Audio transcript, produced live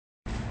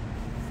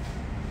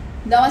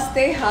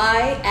Namaste,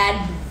 hi,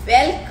 and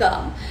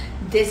welcome.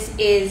 This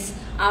is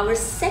our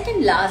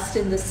second last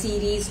in the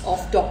series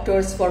of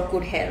Doctors for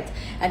Good Health.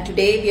 And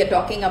today we are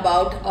talking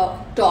about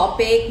a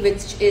topic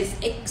which is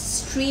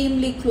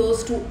extremely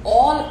close to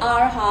all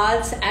our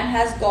hearts and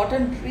has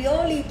gotten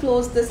really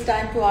close this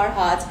time to our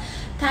hearts.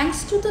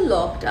 Thanks to the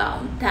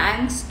lockdown,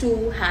 thanks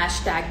to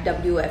hashtag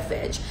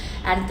WFH,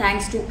 and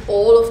thanks to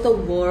all of the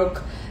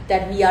work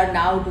that we are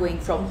now doing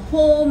from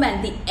home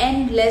and the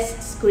endless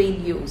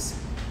screen use.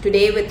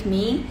 Today with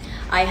me,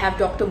 I have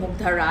Dr.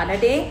 Mugdha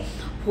Ranade,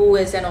 who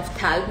is an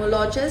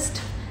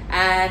ophthalmologist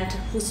and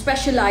who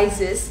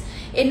specializes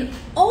in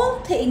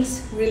all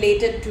things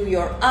related to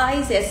your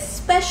eyes,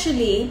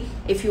 especially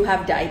if you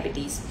have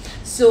diabetes.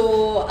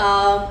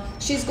 So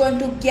she's going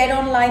to get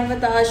online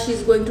with us.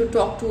 She's going to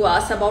talk to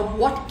us about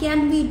what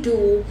can we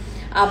do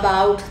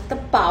about the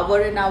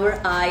power in our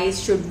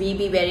eyes. Should we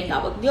be wearing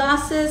our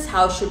glasses?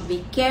 How should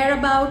we care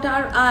about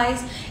our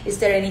eyes? Is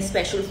there any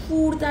special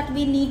food that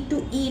we need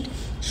to eat?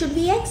 Should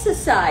we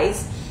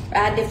exercise?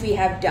 And if we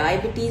have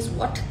diabetes,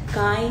 what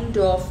kind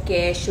of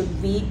care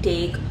should we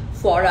take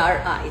for our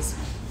eyes?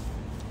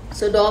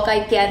 So Doc,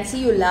 I can see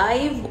you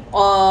live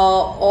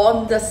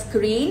on the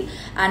screen,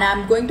 and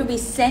I'm going to be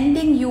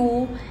sending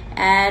you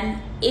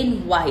an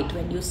invite.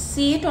 When you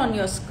see it on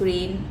your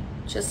screen,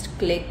 just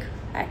click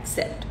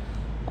accept.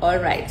 All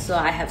right, so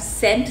I have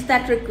sent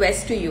that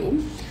request to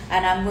you,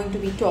 and I'm going to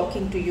be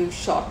talking to you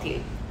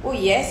shortly. Oh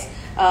yes,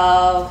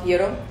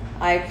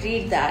 I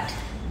read that.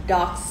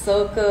 Dark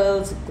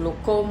circles,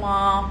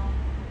 glaucoma.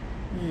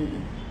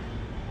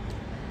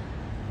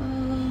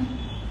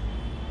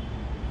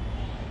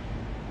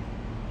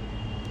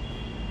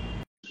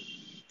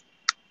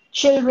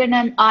 Children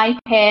and eye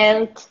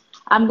health.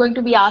 I'm going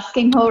to be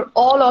asking her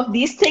all of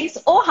these things.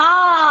 Oh,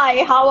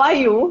 hi, how are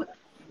you?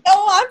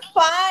 Oh, I'm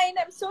fine.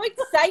 I'm so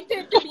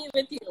excited to be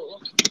with you.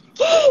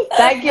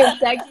 Thank you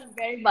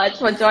very much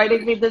for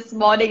joining me this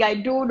morning. I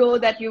do know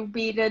that you've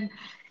been in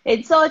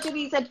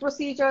surgeries and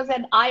procedures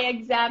and eye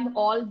exam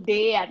all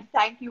day, and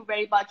thank you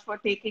very much for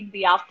taking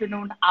the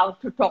afternoon out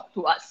to talk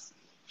to us.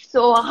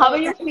 So, how are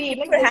you Thank you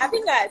feeling? for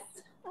having us.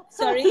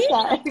 Sorry?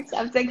 Thanks.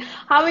 I'm saying,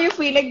 how are you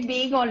feeling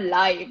being on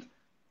live?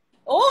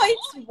 Oh,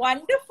 it's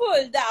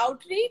wonderful. The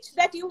outreach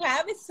that you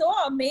have is so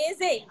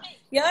amazing.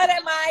 Here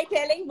am I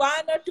telling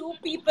one or two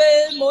people,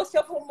 most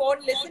of whom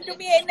won't listen to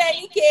me in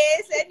any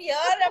case. And here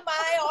am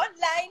I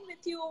online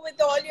with you, with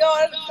all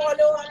your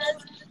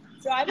followers.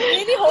 So I'm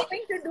really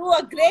hoping to do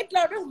a great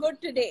lot of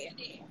good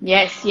today.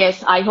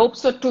 Yes, I hope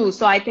so too.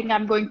 So I think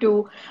I'm going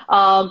to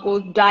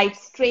go dive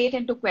straight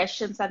into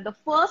questions. And the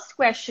first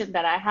question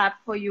that I have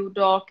for you,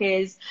 Doc,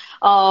 is,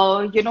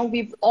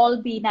 we've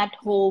all been at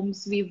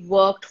homes, we've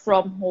worked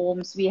from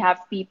homes, we have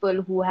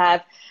people who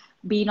have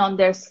been on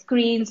their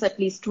screens at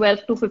least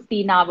 12 to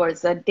 15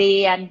 hours a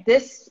day. And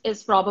this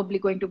is probably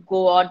going to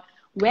go on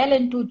well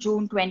into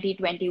June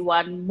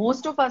 2021.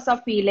 Most of us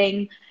are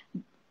feeling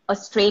a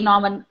strain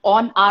on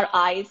our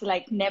eyes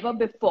like never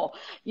before,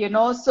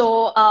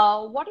 So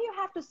what do you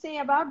have to say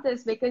about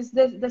this? Because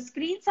the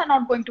screens are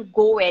not going to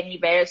go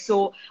anywhere.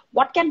 So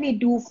what can we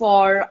do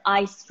for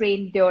eye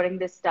strain during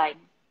this time?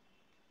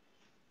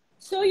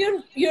 So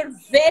you're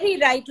very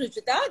right,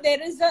 Ruchita. There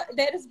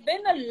has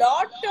been a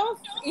lot of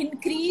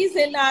increase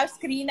in our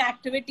screen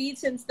activity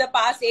since the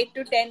past 8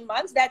 to 10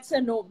 months. That's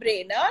a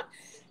no-brainer.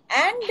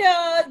 And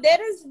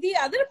there is the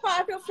other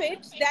part of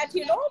it that,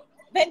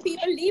 when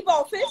people leave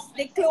office,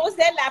 they close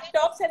their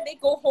laptops and they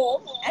go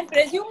home, and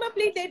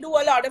presumably they do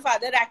a lot of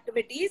other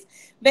activities.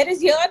 Whereas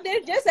here,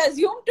 they're just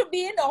assumed to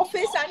be in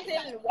office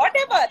until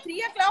whatever,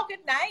 3 o'clock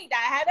at night.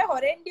 I had a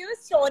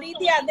horrendous story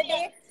the other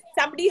day.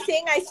 Somebody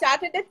saying I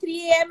started at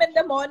 3 a.m. in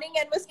the morning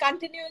and was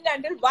continuing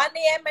until 1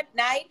 a.m. at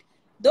night.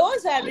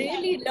 Those are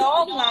really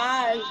long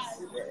hours.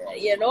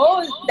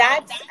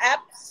 That's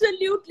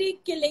absolutely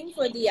killing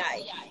for the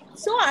eye.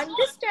 So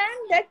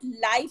understand that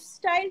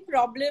lifestyle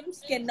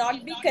problems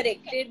cannot be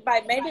corrected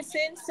by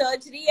medicine,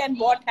 surgery, and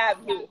what have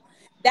you.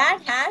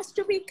 That has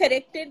to be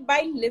corrected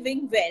by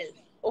living well.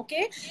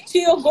 Okay, so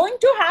you're going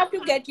to have to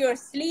get your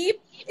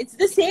sleep. It's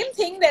the same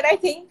thing that I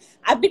think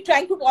I've been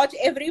trying to watch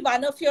every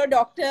one of your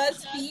doctors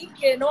speak,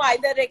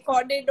 either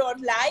recorded or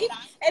live.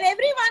 And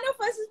every one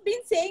of us has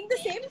been saying the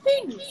same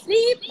thing.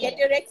 Sleep, get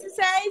your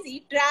exercise,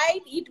 eat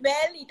right, eat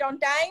well, eat on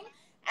time.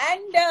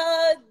 And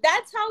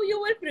that's how you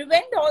will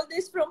prevent all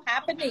this from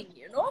happening,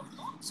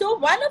 So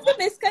one of the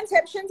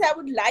misconceptions I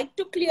would like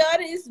to clear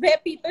is where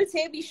people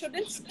say we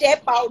shouldn't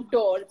step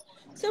outdoors.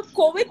 So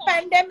COVID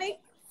pandemic,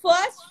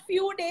 first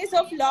few days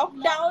of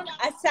lockdown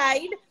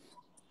aside,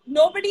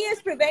 nobody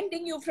is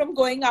preventing you from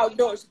going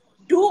outdoors.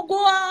 Do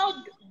go out,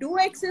 do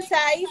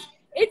exercise.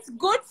 It's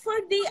good for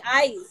the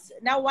eyes.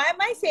 Now, why am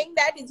I saying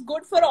that? It's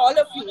good for all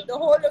of you, the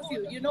whole of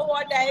you. You know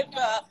what? I've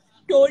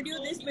told you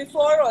this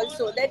before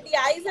also, that the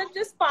eyes are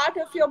just part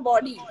of your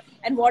body,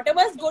 and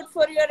whatever is good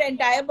for your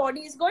entire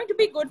body is going to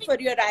be good for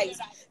your eyes.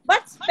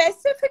 But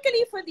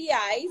specifically for the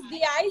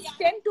eyes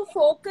tend to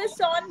focus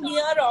on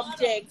near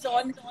objects,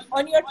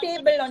 on your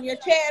table, on your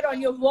chair,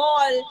 on your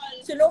wall.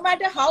 So no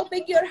matter how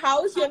big your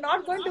house, you're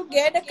not going to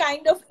get a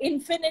kind of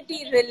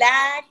infinity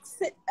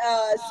relaxed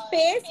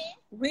space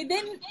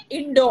within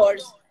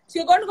indoors. So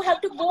you're going to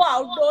have to go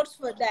outdoors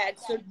for that.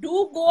 So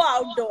do go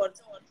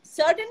outdoors.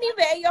 Certainly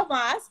wear your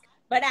mask,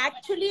 but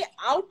actually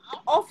out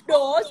of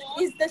doors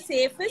is the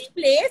safest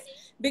place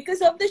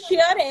because of the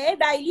sheer air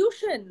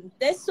dilution.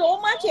 There's so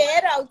much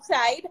air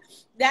outside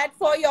that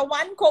for your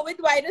one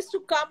COVID virus to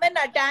come and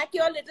attack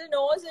your little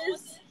nose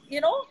is,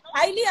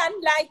 highly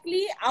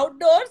unlikely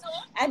outdoors,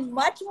 and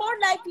much more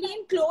likely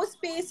in closed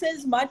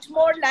spaces, much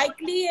more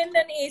likely in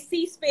an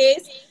AC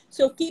space.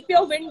 So keep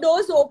your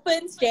windows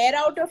open, stare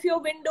out of your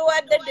window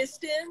at the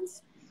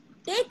distance.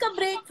 Take a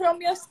break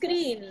from your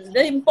screen.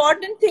 The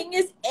important thing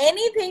is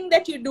anything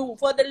that you do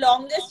for the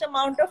longest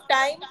amount of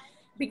time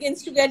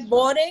begins to get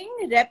boring,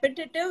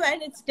 repetitive,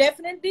 and it's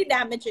definitely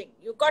damaging.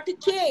 You got to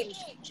change.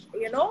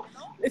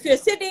 If you're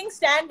sitting,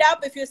 stand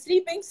up. If you're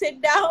sleeping,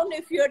 sit down.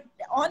 If you're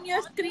on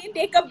your screen,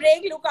 take a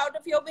break, look out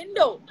of your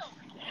window.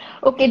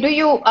 Okay, do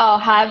you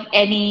have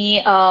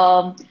any,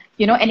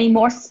 any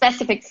more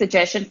specific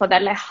suggestion for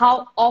that? Like,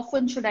 how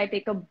often should I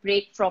take a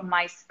break from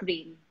my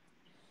screen?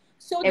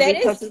 So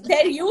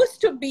there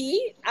used to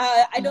be,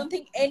 I don't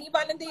think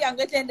anyone in the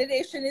younger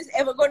generation is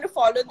ever going to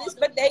follow this,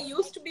 but there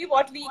used to be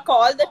what we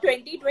call the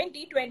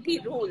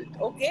 20-20-20 rule.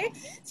 Okay.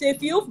 So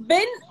if you've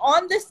been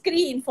on the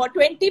screen for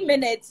 20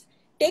 minutes,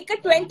 take a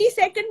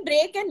 20-second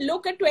break and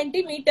look at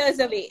 20 meters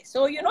away.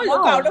 So,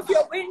 look out of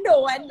your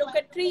window and look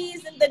at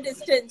trees in the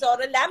distance,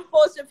 or a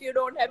lamppost if you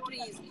don't have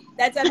trees.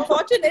 That's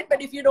unfortunate, but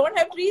if you don't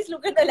have trees,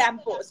 look at the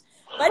lamppost.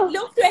 But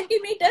look 20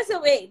 meters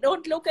away.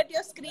 Don't look at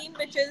your screen,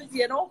 which is,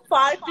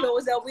 far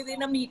closer,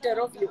 within a meter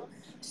of you.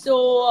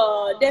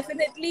 So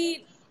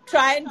definitely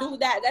try and do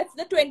that. That's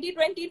the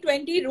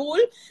 20-20-20 rule,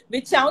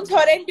 which sounds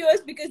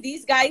horrendous because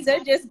these guys are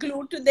just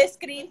glued to their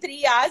screen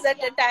 3 hours at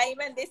a time,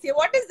 and they say,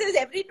 what is this,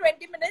 every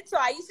 20 minutes? So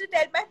I used to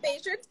tell my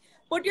patients,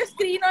 put your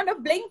screen on a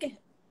blink.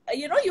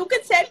 You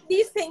can set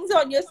these things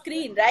on your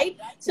screen, right?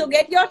 So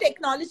get your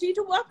technology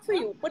to work for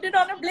you. Put it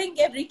on a blink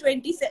every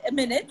 20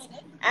 minutes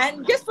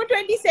and just for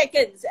 20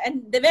 seconds.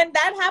 And when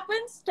that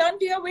happens, turn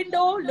to your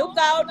window, look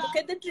out, look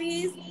at the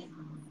trees.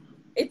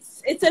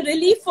 It's a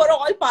relief for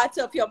all parts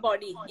of your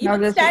body.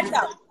 Even stand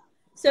up.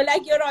 So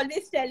like you're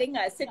always telling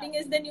us, sitting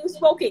is the new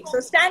smoking.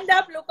 So stand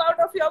up, look out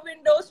of your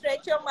window,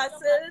 stretch your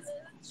muscles,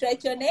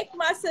 stretch your neck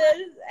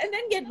muscles, and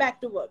then get back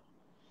to work.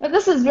 Well,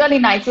 this is really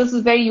nice. This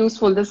is very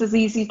useful. This is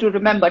easy to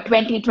remember.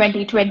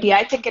 20-20-20.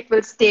 I think it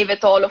will stay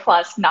with all of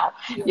us now,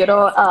 Yes.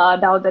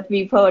 now that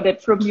we've heard it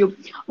from you.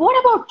 What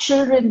about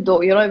children, though?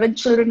 When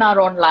children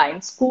are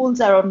online, schools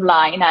are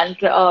online, and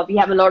we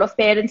have a lot of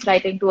parents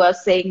writing to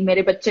us saying,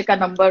 "Mere bacche ka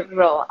number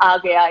aa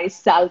gaya is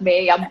saal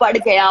mein ya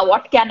badh gaya.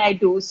 What can I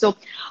do?" So,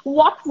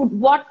 what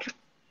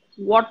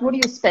would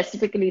you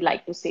specifically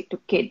like to say to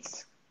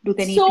kids? Do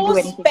they need to do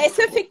anything?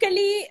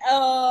 Specifically,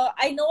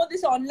 I know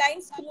this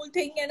online school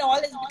thing and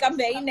all has become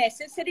very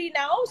necessary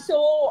now.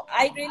 So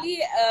I really,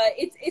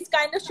 it's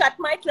kind of shut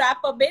my trap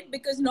a bit,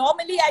 because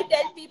normally I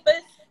tell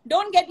people,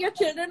 don't get your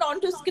children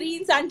onto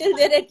screens until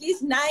they're at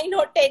least 9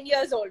 or 10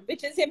 years old,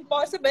 which is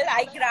impossible.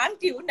 I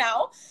grant you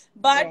now.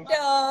 But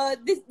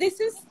this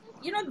is,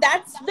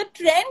 that's the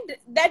trend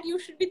that you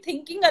should be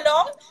thinking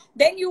along.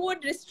 Then you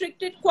would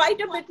restrict it quite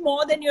a bit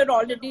more than you're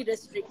already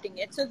restricting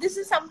it. So this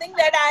is something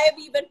that I have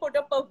even put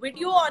up a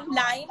video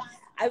online.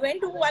 I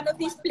went to one of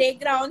these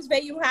playgrounds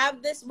where you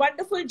have this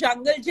wonderful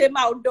jungle gym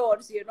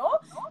outdoors,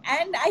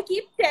 and I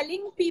keep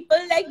telling people,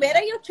 like, where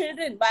are your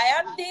children? Why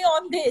aren't they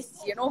on this?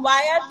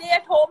 Why are they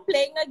at home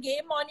playing a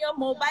game on your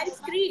mobile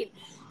screen?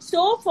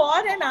 So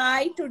for an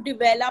eye to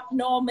develop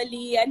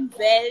normally and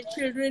well,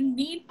 children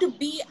need to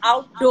be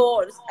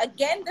outdoors.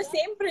 Again, the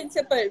same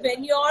principle.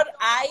 When your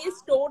eye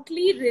is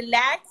totally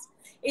relaxed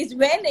is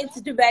when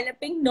it's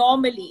developing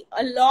normally.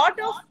 A lot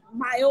of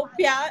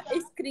myopia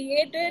is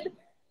created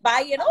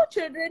by,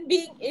 children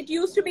it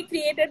used to be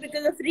created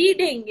because of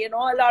reading, a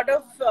lot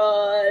of,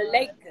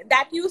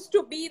 that used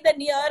to be the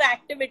near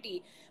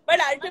activity. But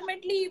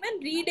ultimately, even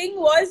reading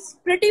was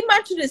pretty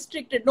much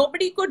restricted.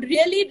 Nobody could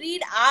really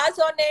read hours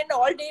on end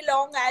all day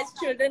long as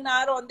children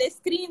are on their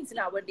screens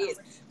nowadays.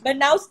 But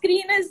now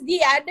screen is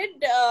the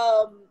added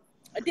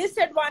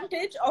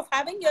disadvantage of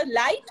having your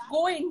light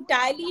go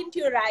entirely into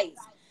your eyes.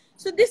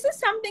 So this is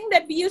something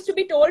that we used to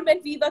be told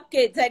when we were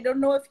kids. I don't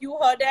know if you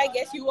heard it. I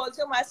guess you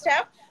also must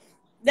have.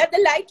 That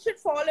the light should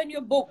fall on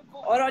your book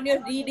or on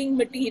your reading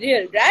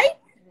material, right?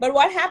 But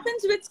what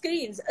happens with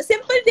screens? A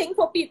simple thing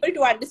for people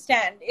to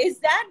understand is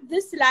that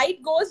this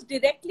light goes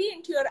directly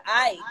into your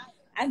eye.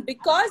 And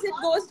because it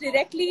goes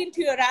directly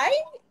into your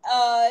eye,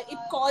 it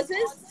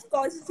causes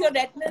your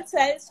retinal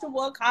cells to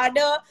work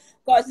harder,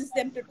 causes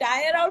them to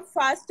tire out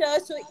faster.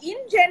 So in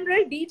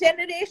general,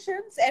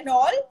 degenerations and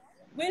all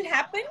will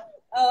happen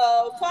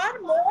far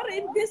more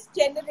in this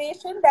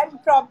generation than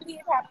probably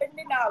it happened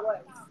in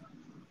ours.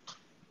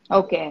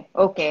 Okay,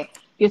 okay.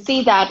 You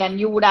see that, and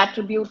you would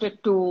attribute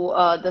it to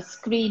the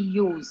screen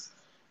use,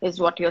 is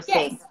what you're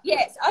saying.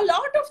 Yes, yes, a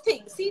lot of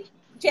things. See,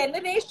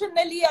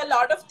 generationally, a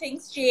lot of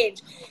things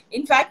change.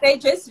 In fact, I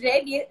just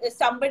read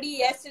somebody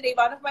yesterday,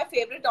 one of my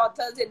favorite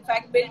authors, in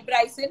fact, Bill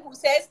Bryson, who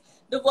says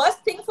the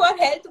worst thing for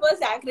health was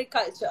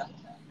agriculture.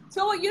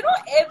 So,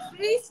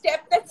 every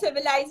step that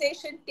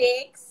civilization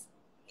takes,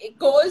 it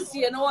goes,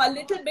 a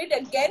little bit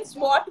against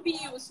what we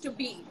used to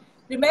be.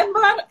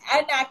 Remember,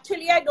 and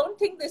actually, I don't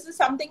think this is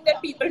something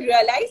that people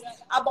realize.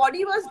 Our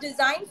body was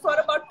designed for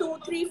about 2,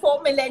 3,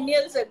 4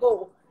 millennials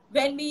ago,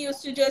 when we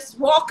used to just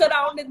walk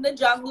around in the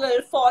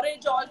jungle,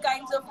 forage all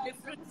kinds of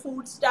different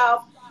food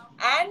stuff.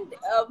 And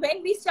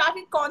when we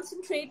started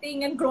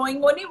concentrating and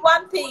growing only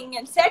one thing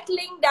and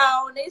settling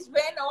down is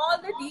when all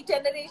the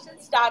degeneration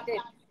started.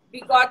 We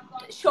got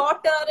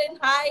shorter in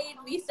height.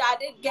 We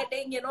started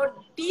getting,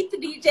 teeth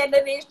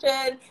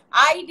degeneration,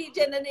 eye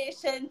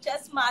degeneration,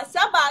 chasma,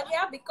 sab aa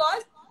gaya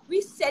because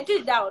we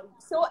settled down.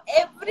 So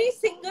every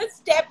single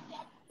step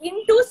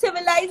into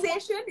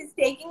civilization is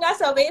taking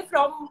us away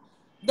from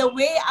the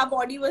way our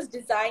body was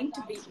designed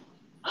to be.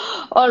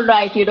 All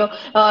right,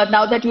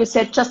 now that you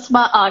said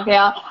chasma aa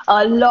gaya,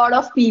 a lot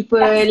of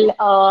people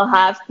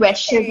have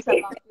questions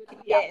about it.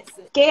 Yeah. Yes.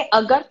 कि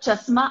अगर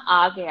चश्मा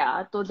आ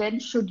गया, तो then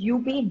should you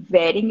be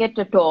wearing it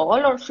at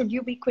all, or should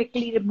you be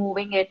quickly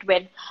removing it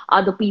when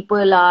other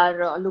people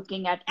are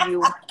looking at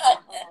you?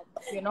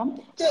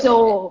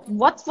 So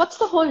what's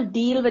the whole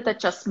deal with a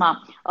chasma?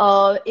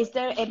 Is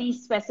there any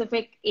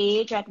specific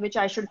age at which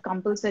I should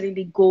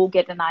compulsorily go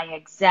get an eye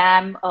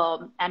exam?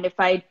 And if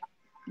I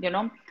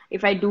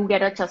do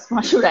get a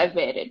chasma, should I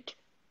wear it?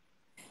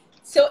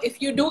 So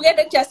if you do get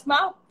a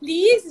chasma,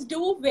 please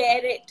do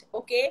wear it.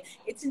 Okay,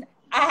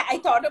 I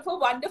thought of a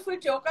wonderful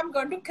joke. I'm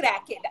going to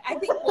crack it. I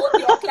think both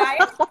your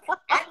clients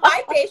and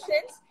my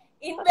patients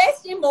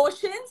invest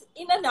emotions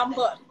in a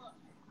number.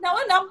 Now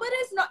a number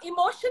is not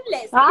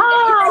emotionless. It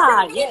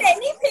doesn't mean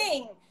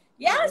anything.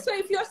 Yeah, so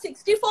if you're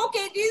 64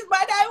 kgs,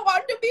 but I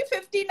want to be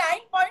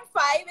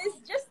 59.5,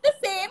 is just the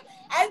same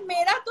as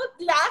मेरा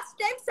तो last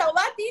time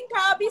 3.25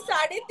 था, अभी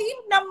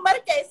 3.5 number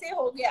कैसे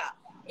हो गया?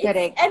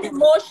 It's an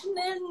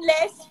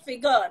emotionless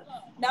figure.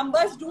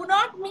 Numbers do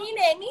not mean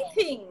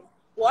anything.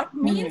 What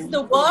means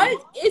the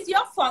world is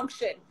your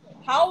function.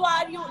 How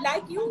are you,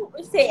 like you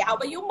say, how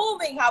are you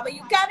moving? How are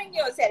you carrying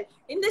yourself?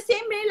 In the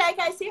same way, like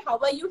I say, how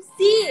are you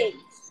seeing?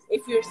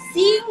 If you're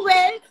seeing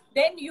well,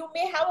 then you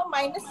may have a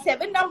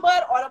 -7 number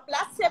or a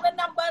 +7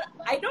 number.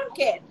 I don't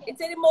care.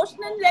 It's an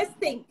emotionless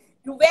thing.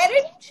 You wear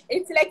it,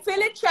 it's like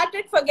fill it, shut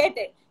it, forget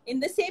it. In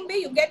the same way,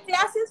 you get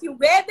glasses, you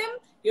wear them,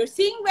 you're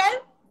seeing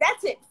well,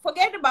 that's it.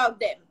 Forget about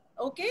them.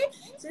 Okay?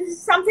 So this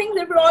is something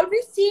that we're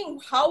always seeing.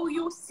 How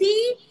you see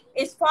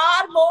is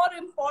far more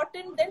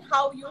important than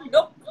how you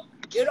look.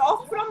 You're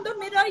off from the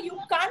mirror, you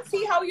can't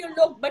see how you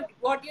look, but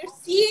what you're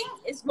seeing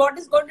is what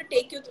is going to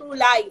take you through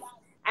life.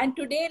 And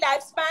today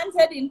lifespans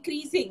are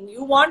increasing.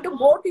 You want to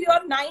go to your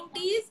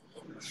 90s?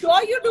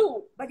 Sure you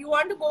do. But you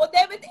want to go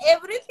there with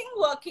everything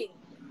working.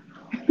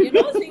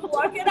 So you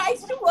want your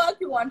eyes to work,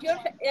 you want your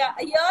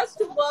ears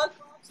to work.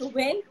 So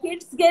when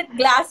kids get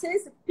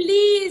glasses,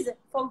 please,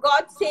 for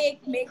God's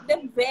sake, make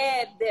them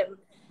wear them.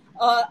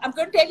 I'm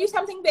going to tell you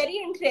something very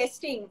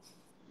interesting.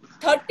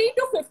 30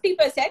 to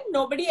 50%,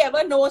 nobody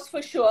ever knows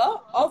for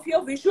sure, of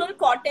your visual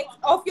cortex,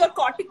 of your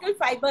cortical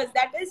fibers,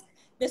 that is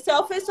the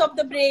surface of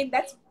the brain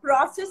that's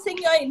processing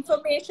your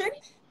information.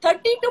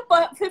 30 to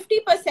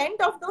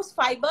 50% of those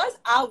fibers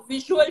are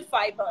visual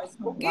fibers.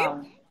 Okay.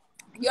 Wow.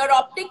 Your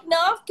optic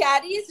nerve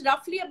carries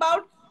roughly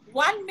about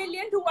 1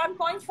 million to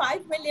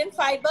 1.5 million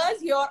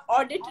fibers. Your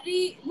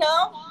auditory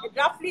nerve,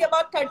 roughly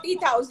about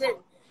 30,000.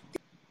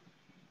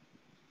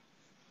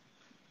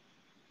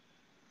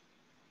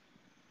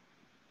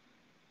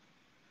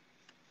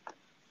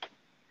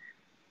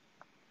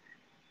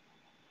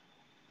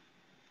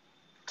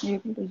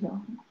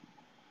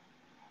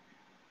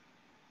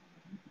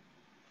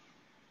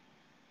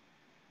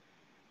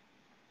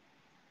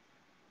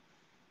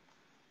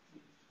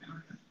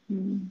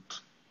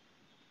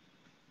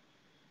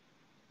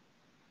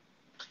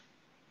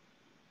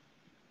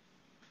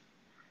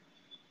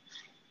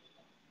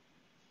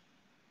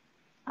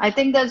 I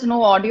think there's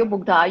no audio,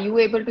 Mugdha. Are you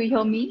able to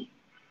hear me?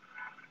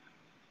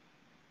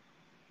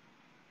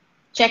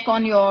 Check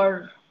on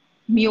your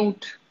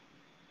mute.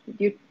 Did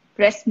you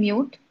press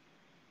mute?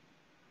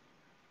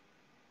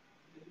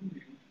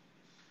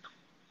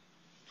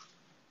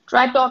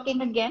 Try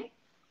talking again.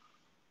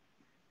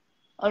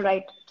 All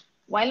right.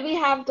 While we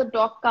have the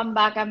doc come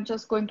back, I'm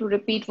just going to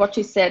repeat what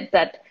she said,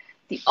 that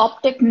the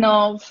optic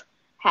nerve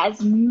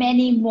has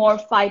many more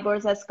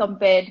fibers as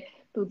compared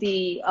to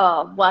the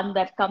one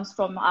that comes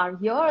from our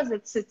ears.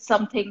 It's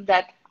something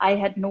that I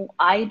had no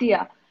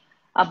idea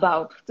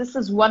about. This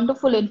is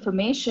wonderful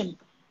information.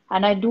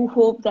 And I do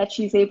hope that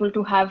she's able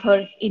to have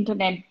her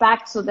internet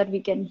back so that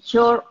we can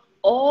hear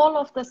all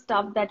of the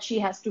stuff that she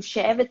has to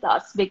share with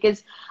us,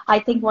 because I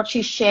think what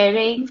she's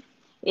sharing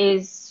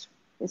is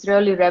is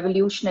really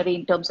revolutionary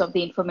in terms of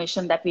the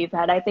information that we've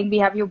had. I think we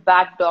have you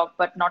back, Doc,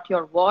 but not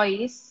your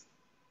voice.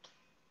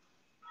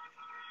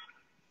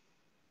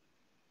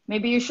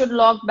 Maybe you should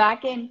log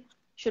back in.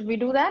 Should we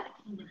do that?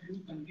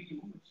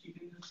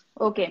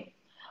 Okay.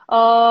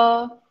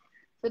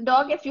 So,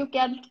 Doc, if you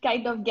can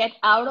kind of get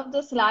out of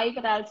this live,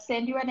 and I'll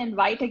send you an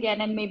invite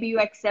again, and maybe you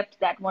accept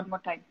that one more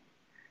time.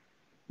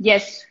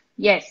 Yes,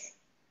 yes,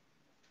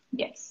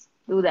 yes.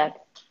 Do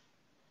that.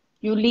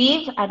 You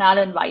leave, and I'll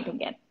invite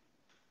again.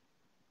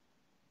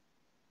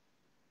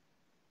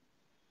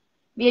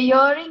 We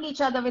are hearing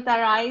each other with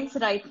our eyes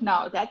right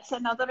now. That's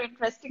another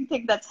interesting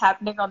thing that's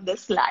happening on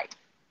this slide.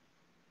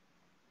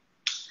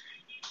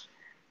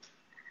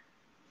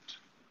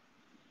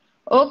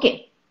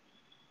 Okay.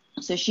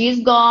 So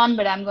she's gone,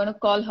 but I'm going to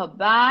call her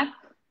back.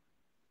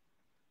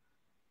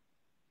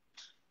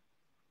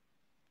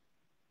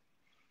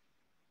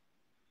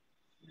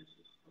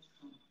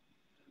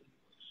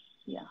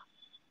 Yeah.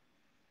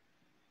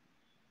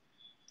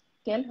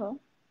 Tell her.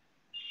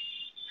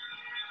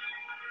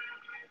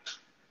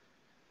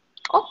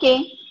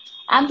 Okay.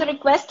 And the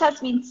request has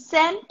been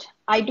sent.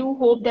 I do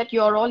hope that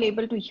you're all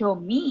able to hear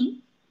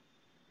me.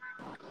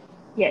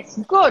 Yes,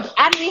 good.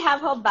 And we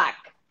have her back.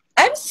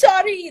 I'm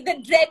sorry, the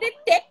dreaded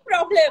tech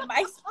problem.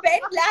 I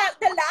spent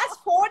the last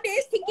 4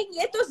 days thinking,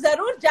 ये तो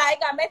जरूर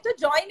जाएगा, मैं तो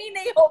join ही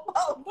नहीं हो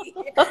पाऊंगी.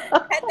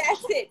 And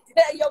that's it.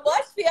 Your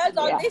worst fears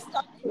always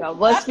come true. Your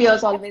worst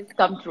fears always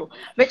come true.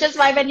 Which is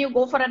why when you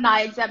go for an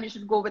eye exam, you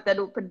should go with an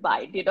open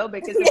mind, you know,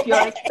 because if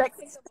you're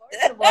expecting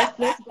the worst,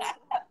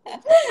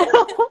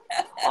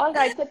 All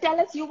right. So tell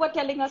us, you were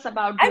telling us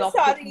about the I'm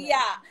sorry,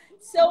 yeah.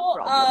 So,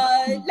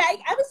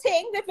 like I was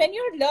saying that when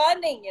you're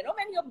learning, you know,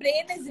 when your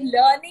brain is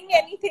learning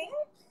anything,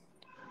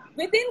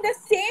 within the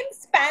same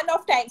span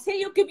of time, say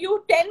you give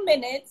you 10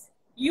 minutes,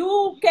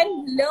 you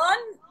can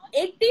learn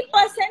 80%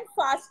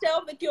 faster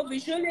with your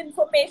visual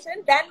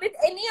information than with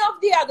any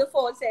of the other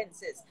 4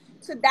 senses.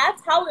 So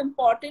that's how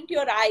important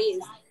your eye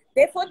is.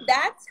 Therefore,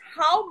 that's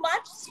how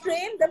much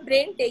strain the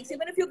brain takes.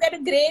 Even if you get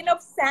a grain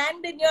of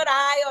sand in your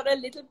eye or a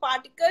little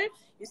particle,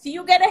 you see,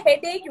 you get a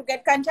headache, you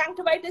get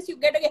conjunctivitis, you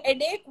get a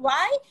headache.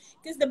 Why?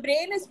 Because the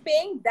brain is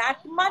paying that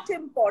much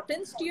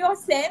importance to your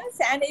sense,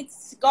 and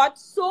it's got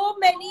so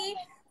many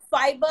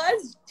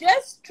fibers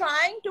just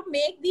trying to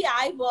make the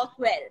eye work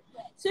well.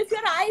 So if your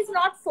eye is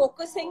not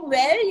focusing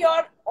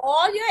well,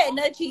 all your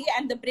energy,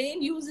 and the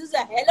brain uses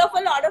a hell of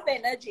a lot of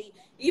energy,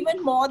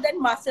 even more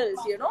than muscles,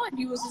 you know, it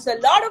uses a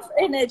lot of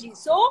energy.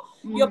 So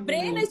your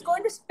brain is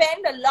going to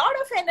spend a lot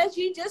of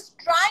energy just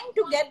trying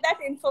to get that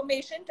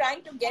information,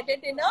 trying to get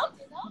it in a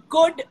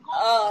good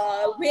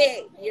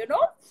way, you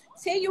know.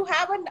 Say you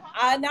have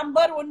a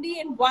number only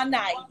in one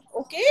eye,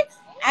 okay?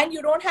 And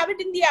you don't have it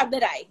in the other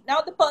eye.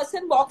 Now the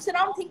person walks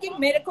around thinking,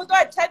 "Mere ko to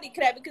acha dikh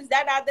raha hai," because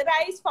that other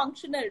eye is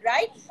functional,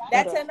 right?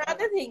 That's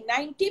another thing.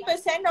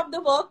 90% of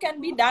the work can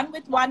be done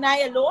with one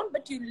eye alone,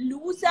 but you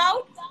lose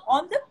out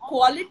on the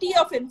quality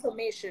of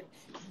information.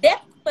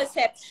 Depth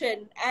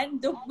perception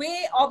and the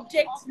way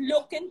objects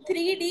look in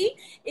 3D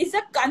is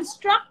a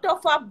construct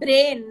of our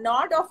brain,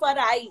 not of our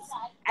eyes.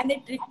 And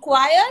it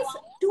requires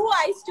 2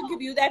 eyes to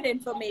give you that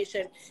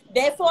information.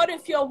 Therefore,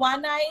 if your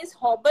one eye is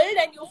hobbled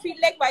and you feel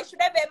like, why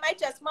should I wear my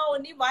chasma?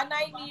 Only one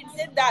eye needs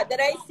it, the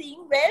other eye is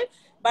seeing well.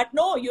 But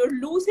no, you're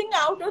losing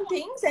out on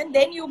things, and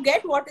then you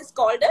get what is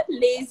called a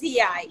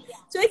lazy eye.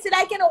 So it's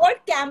like an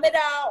old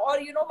camera, or,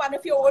 you know, one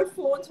of your old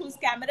phones whose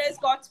camera has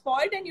got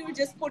spoiled, and you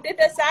just put it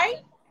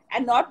aside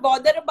and not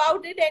bother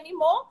about it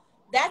anymore.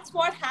 That's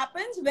what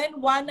happens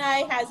when one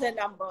eye has a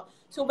number.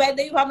 So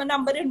whether you have a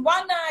number in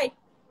one eye,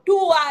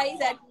 2 eyes,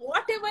 at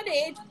whatever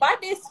age,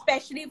 but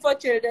especially for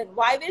children.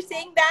 Why we're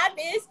saying that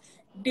is,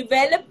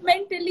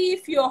 developmentally,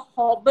 if you're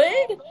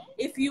hobbled,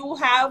 if you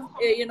have,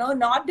 you know,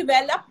 not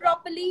developed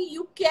properly,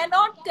 you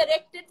cannot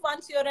correct it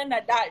once you're an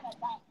adult.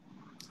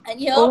 And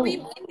here we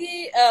mean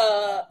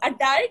the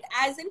adult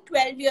as in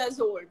 12 years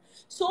old.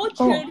 So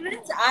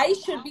children's eyes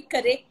should be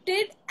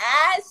corrected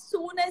as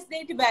soon as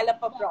they develop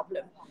a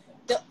problem.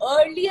 The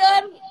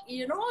earlier,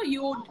 you know,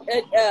 you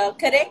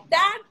correct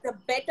that, the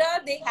better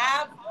they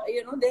have,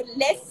 you know, they're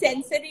less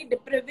sensory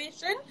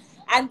deprivation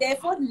and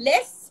therefore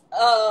less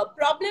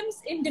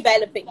problems in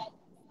developing.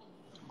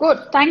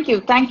 Good. Thank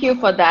you. Thank you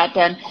for that.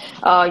 And,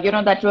 you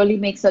know, that really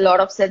makes a lot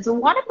of sense. So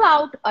what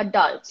about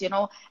adults, you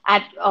know,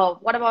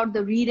 what about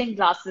the reading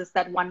glasses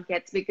that one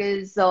gets?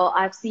 Because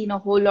I've seen a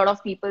whole lot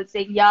of people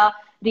saying, yeah,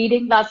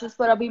 reading glasses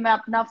पर अभी मैं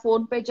अपना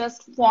phone पे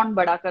just font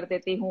बड़ा कर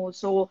देती हूँ,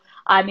 so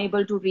I'm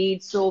able to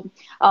read. So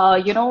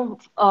you know,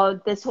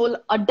 this whole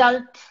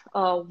adult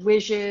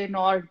vision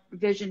or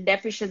vision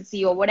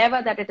deficiency or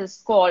whatever that it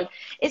is called,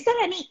 is there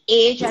any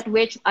age at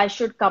which I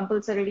should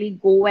compulsorily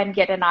go and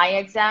get an eye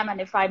exam? And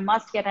if I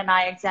must get an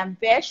eye exam,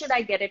 where should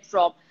I get it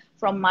from?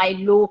 From my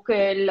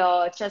local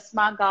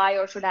chasma guy,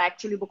 or should I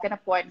actually book an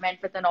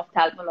appointment with an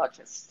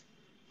ophthalmologist?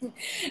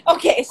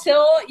 Okay,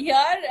 so here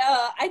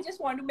I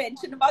just want to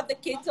mention about the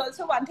kids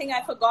also. One thing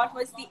I forgot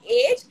was the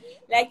age.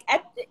 Like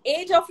at the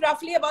age of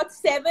roughly about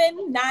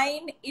 7,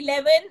 9,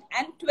 11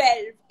 and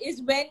 12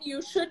 is when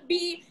you should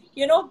be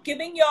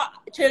giving your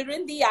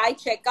children the eye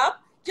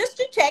checkup just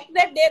to check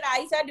that their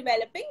eyes are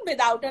developing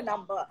without a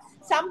number.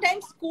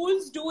 Sometimes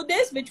schools do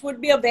this, which would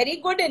be a very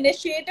good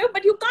initiative,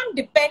 but you can't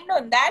depend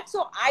on that.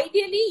 So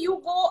ideally,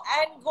 you go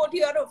to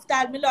your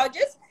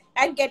ophthalmologist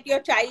and get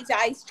your child's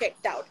eyes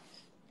checked out.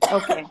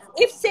 Okay.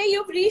 If say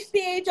you've reached the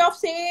age of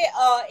say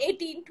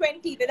 18,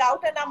 20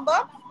 without a number,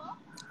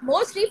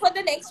 mostly for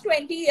the next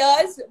 20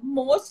 years,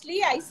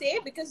 mostly I say,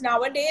 because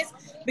nowadays,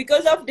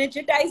 because of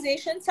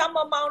digitization, some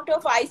amount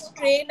of eye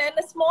strain and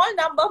a small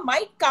number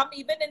might come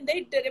even in the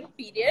interim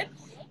period.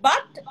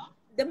 But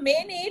the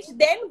main age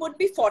then would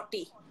be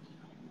 40.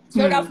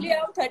 So roughly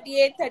around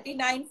 38,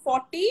 39,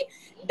 40,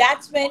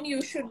 that's when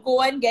you should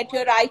go and get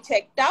your eye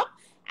checked up.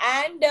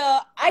 And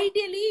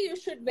ideally, you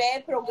should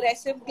wear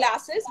progressive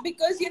glasses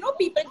because,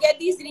 people get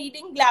these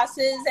reading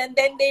glasses and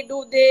then they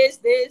do this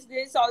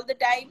all the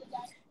time.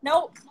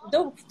 Now,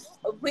 the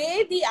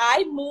way the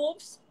eye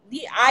moves,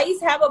 the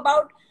eyes have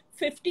about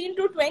 15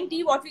 to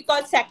 20 what we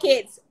call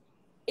saccades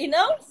in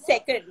a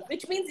second,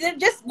 which means they're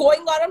just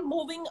going on and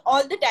moving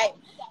all the time.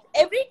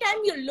 Every time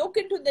you look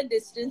into the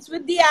distance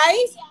with the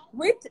eyes,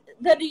 with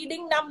the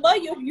reading number,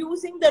 you're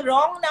using the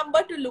wrong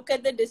number to look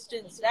at the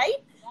distance,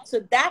 right? So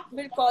that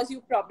will cause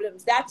you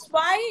problems. That's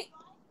why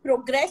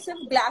progressive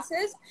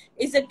glasses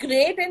is a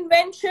great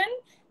invention,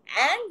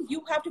 and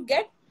you have to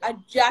get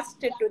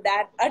adjusted to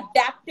that,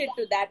 adapted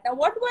to that. Now,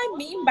 what do I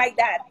mean by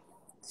that?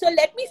 So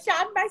let me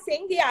start by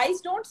saying the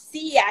eyes don't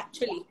see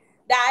actually.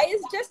 The eye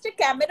is just a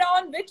camera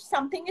on which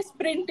something is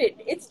printed.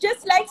 It's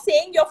just like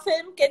saying your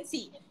film can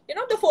see.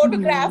 The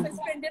photograph is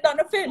printed on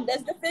a film.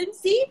 Does the film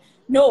see?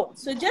 No.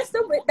 So just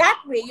that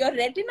way, your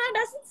retina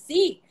doesn't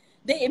see.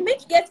 The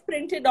image gets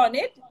printed on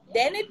it,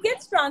 then it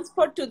gets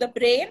transferred to the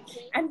brain,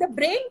 and the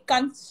brain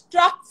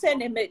constructs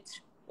an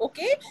image.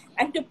 Okay?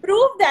 And to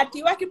prove that to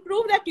you, I can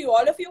prove that to you.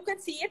 All of you can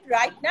see it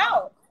right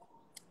now.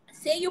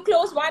 Say you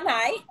close one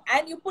eye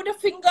and you put a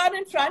finger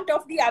in front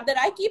of the other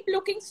eye. Keep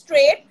looking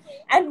straight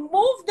and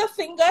move the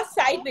finger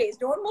sideways.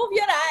 Don't move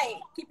your eye.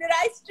 Keep your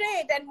eye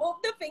straight and move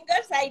the finger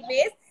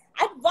sideways.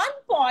 At one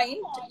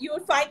point, you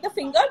will find the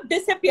finger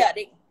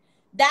disappearing.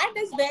 That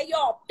is where your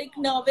optic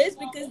nerve is,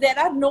 because there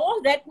are no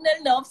retinal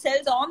nerve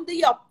cells on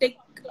the optic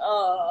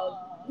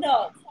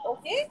nerve.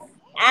 Okay?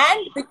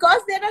 And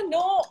because there are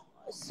no,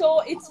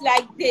 so it's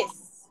like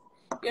this.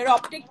 Your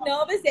optic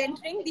nerve is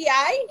entering the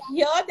eye.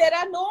 Here, there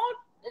are no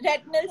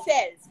retinal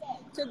cells.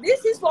 So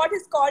this is what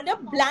is called a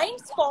blind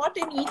spot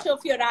in each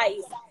of your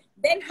eyes.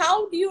 Then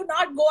how do you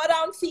not go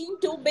around seeing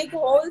two big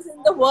holes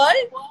in the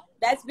world?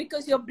 That's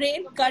because your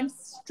brain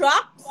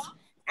constructs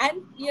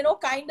and,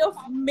 kind of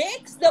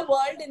makes the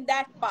world in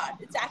that part.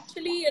 It's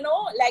actually,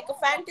 like a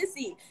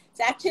fantasy. It's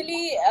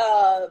actually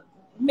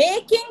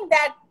making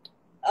that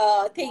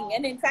thing.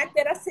 And in fact,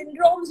 there are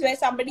syndromes where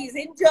somebody is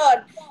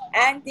injured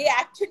and they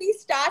actually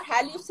start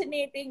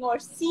hallucinating or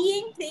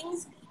seeing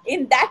things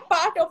in that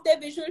part of their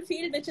visual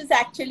field which is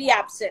actually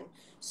absent.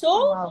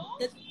 So wow.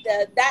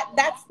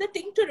 That's the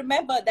thing to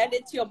remember, that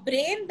it's your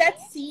brain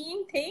that's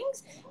seeing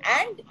things,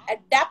 and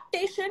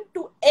adaptation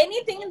to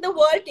anything in the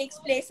world takes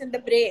place in the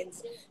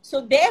brains.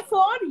 So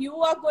therefore, you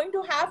are going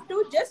to have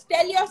to just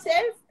tell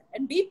yourself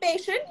and be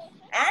patient,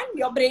 and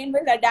your brain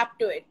will adapt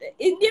to it.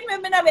 Indian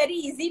women are very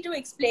easy to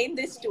explain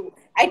this to.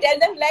 I tell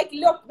them, like,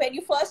 look, when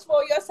you first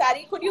wore your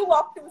sari, could you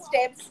walk 2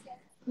 steps?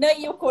 No,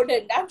 you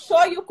couldn't. I'm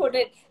sure you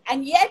couldn't.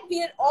 And yet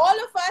we're all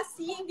of us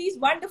seeing these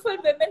wonderful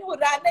women who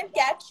run and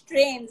catch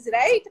trains,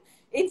 right?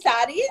 In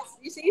saris.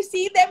 You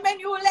see them and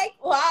you're like,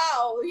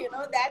 wow,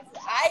 that's,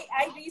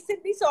 I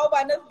recently saw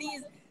one of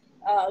these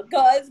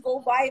girls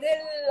go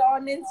viral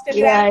on Instagram.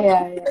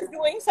 Yeah.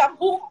 Doing some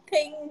hoop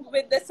thing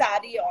with the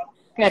sari on.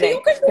 Correct. So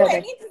you can do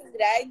anything,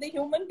 right? The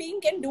human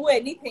being can do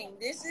anything.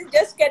 This is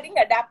just getting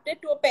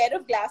adapted to a pair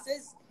of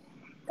glasses.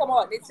 Come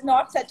on, it's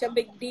not such a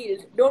big deal.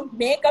 Don't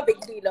make a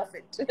big deal of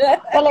it.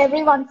 Well,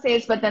 everyone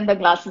says, but then the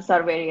glasses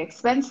are very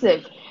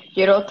expensive.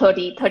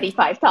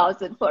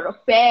 35,000 for a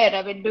pair.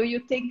 I mean, do you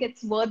think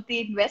it's worth the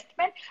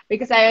investment?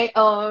 Because I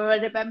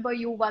remember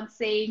you once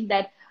saying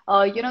that,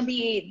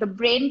 the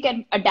brain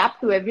can adapt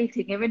to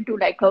everything, even to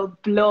like a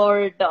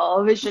blurred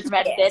vision.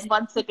 And then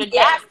once it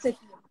adapts, it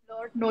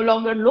no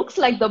longer looks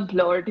like the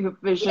blurred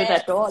vision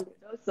at all.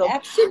 So,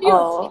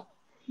 absolutely.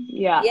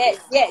 Yeah.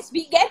 Yes.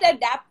 We get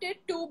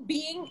adapted to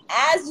being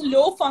as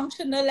low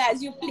functional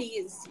as you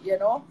please,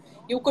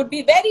 You could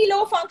be very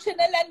low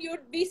functional and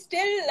you'd be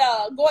still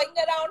going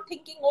around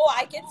thinking, oh,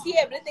 I can see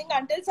everything,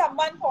 until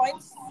someone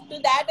points to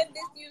that and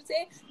this, you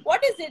say,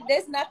 what is it?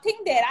 There's nothing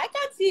there. I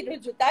can't see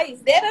Rujuta.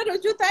 Is there a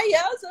Rujuta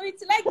here? So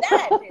it's like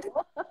that,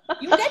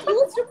 You get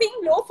used to being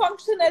low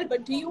functional,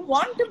 but do you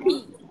want to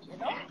be?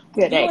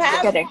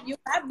 Correct. You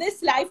have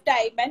this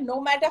lifetime, and no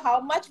matter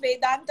how much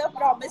Vedanta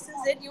promises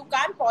it, you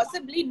can't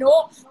possibly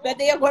know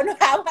whether you're going to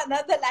have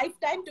another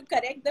lifetime to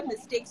correct the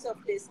mistakes of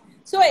this.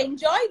 So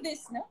enjoy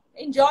this, no?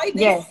 Enjoy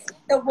this,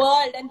 the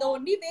world, and the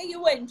only way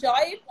you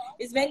enjoy it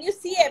is when you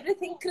see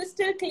everything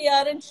crystal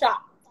clear and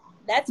sharp.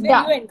 That's when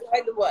you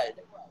enjoy the world.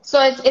 So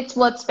it's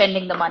worth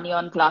spending the money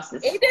on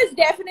glasses. It is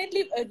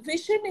definitely,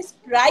 vision is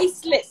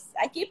priceless.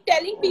 I keep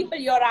telling people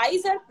your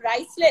eyes are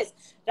priceless.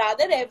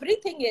 Rather,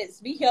 everything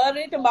is. We hear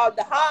it about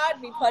the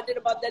heart, we've heard it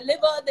about the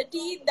liver, the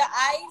teeth, the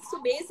eyes.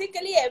 So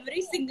basically,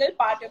 every single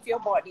part of your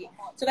body.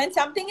 So when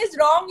something is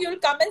wrong, you'll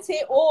come and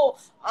say, "Oh,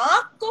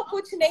 आँख को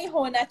कुछ नहीं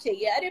होना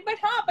चाहिए." अरे, but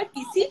हाँ, but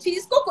किसी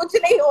चीज को कुछ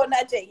नहीं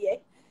होना चाहिए.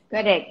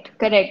 Correct,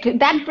 correct.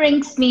 That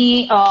brings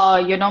me,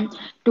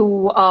 to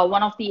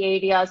one of the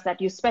areas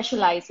that you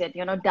specialize in,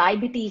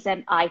 diabetes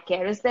and eye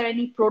care. Is there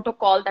any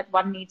protocol that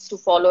one needs to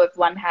follow if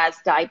one has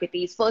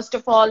diabetes? First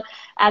of all,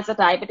 as a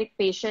diabetic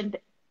patient,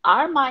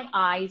 are my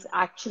eyes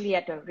actually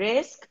at a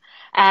risk?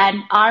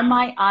 And are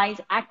my eyes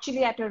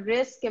actually at a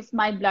risk if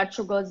my blood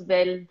sugar is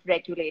well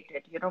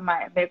regulated?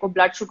 My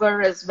blood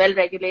sugar is well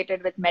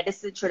regulated with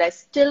medicine. Should I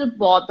still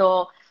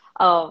bother,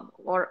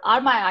 or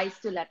are my eyes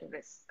still at a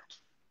risk?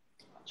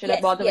 Should I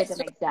bother with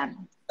an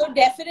exam? So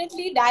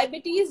definitely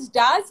diabetes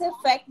does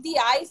affect the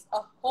eyes a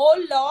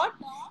whole lot.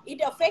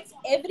 It affects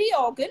every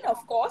organ,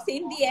 of course.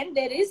 In the end,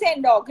 there is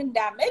end organ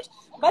damage.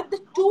 But the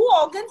two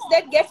organs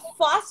that get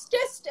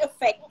fastest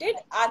affected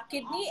are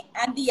kidney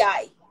and the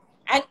eye.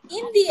 And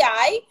in the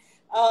eye,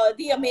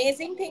 the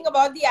amazing thing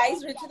about the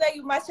eyes, Ruchita,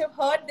 you must have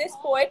heard this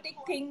poetic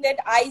thing that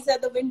eyes are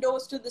the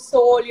windows to the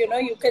soul.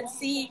 You can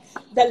see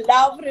the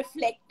love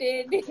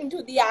reflected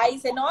into the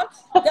eyes and all.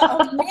 The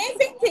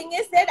amazing thing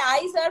is that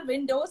eyes are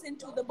windows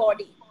into the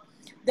body.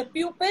 The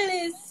pupil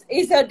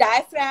is a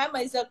diaphragm,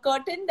 is a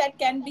curtain that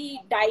can be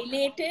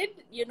dilated.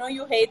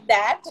 You hate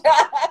that.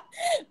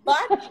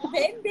 But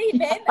when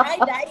I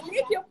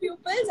dilate your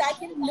pupils, I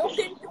can look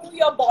into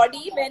your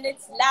body when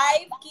it's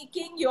live,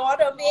 kicking, you're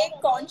awake,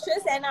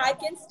 conscious, and I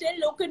can still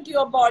look into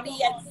your body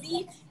and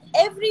see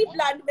every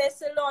blood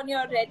vessel on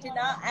your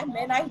retina. And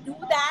when I do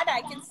that,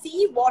 I can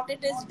see what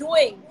it is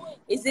doing.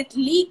 Is it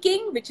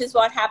leaking, which is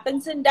what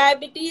happens in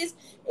diabetes?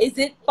 Is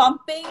it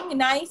pumping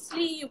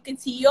nicely? You can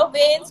see your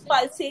veins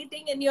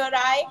pulsating in your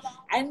eye.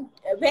 And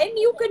when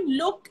you can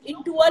look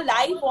into a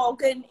live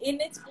organ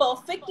in its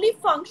perfectly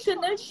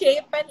functional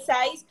shape and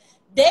size,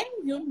 then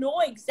you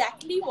know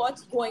exactly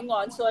what's going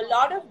on. So a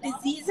lot of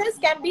diseases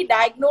can be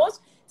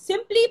diagnosed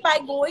simply by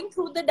going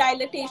through the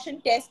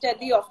dilatation test at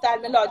the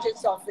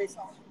ophthalmologist's office,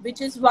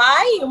 which is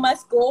why you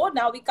must go.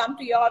 Now we come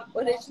to your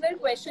original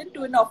question,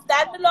 to an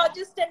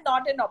ophthalmologist and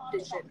not an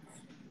optician.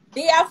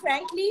 They are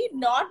frankly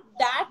not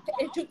that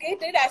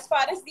educated as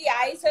far as the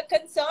eyes are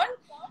concerned.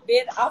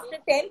 They're after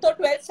 10th or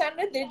 12th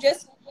standard, they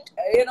just,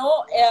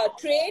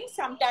 train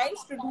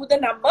sometimes to do the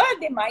number.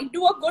 They might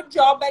do a good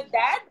job at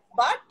that,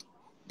 but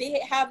they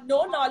have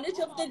no knowledge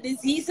of the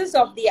diseases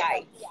of the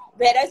eye.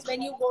 Whereas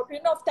when you go to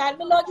an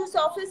ophthalmologist's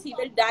office, he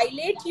will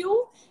dilate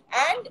you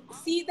and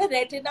see the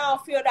retina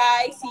of your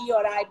eye, see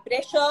your eye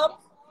pressure.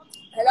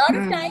 A lot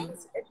of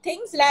times,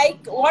 things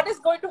like what is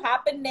going to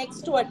happen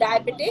next to a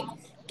diabetic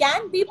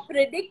can be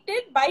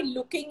predicted by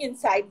looking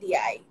inside the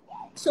eye.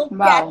 So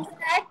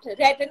cataract,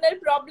 retinal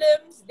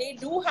problems, they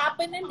do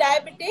happen in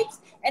diabetics,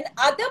 and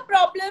other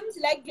problems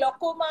like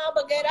glaucoma,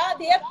 vagera,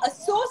 they are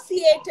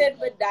associated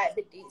with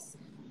diabetes.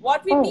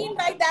 What we mean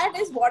by that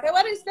is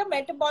whatever is the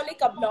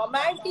metabolic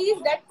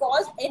abnormalities that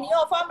cause any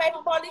of our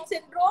metabolic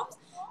syndromes,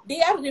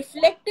 they are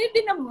reflected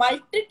in a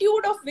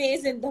multitude of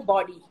ways in the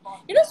body.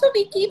 So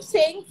we keep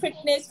saying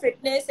fitness,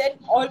 and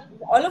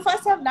all of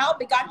us have now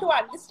begun to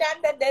understand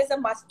that there's a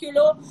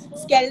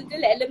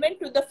musculoskeletal element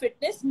to the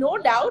fitness, no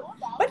doubt.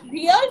 But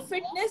real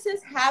fitness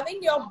is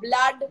having your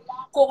blood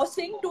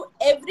coursing to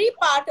every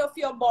part of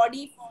your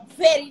body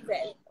very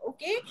well.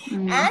 Okay,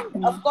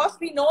 and of course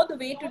we know the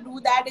way to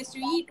do that is to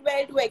eat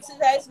well, to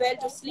exercise well,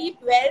 to sleep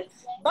well.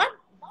 But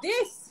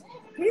this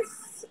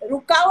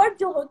रुकावट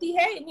जो होती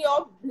है in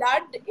your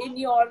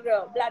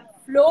blood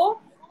flow,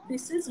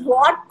 this is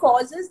what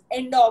causes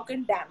end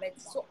organ damage.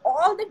 So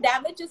all the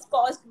damage is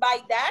caused by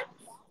that,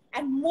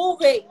 and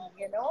moving,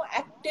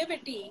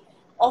 activity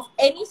of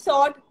any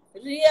sort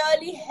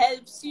really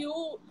helps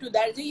you to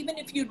that. So even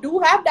if you do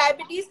have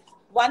diabetes,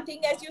 one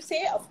thing, as you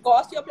say, of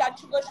course your blood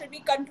sugar should be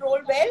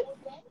controlled well,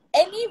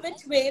 any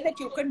which way that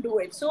you can do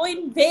it. So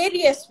in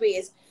various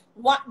ways.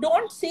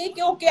 Don't say,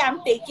 okay,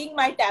 I'm taking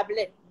my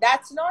tablet.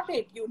 That's not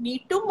it. You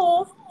need to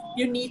move.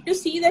 You need to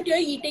see that you're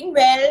eating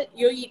well.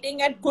 You're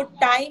eating at good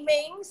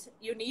timings.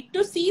 You need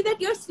to see that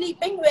you're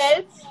sleeping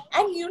well.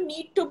 And you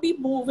need to be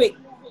moving.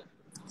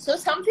 So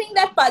something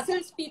that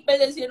puzzles people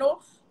is,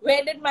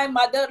 where did my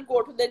mother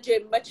go to the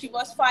gym? But she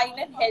was fine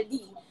and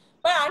healthy.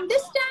 But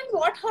understand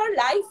what her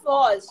life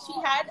was. She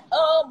had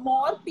a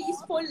more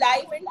peaceful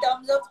life in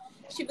terms of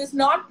she was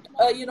not,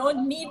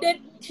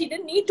 she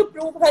didn't need to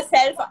prove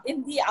herself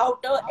in the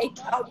outer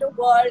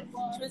world.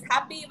 She was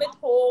happy with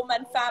home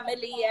and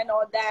family and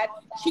all that.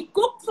 She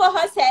cooked for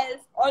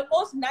herself.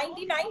 Almost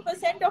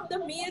 99% of the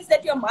meals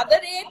that your mother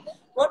ate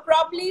were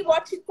probably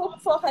what she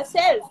cooked for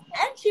herself.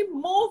 And she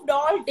moved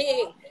all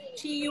day.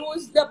 She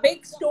used the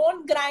big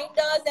stone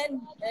grinders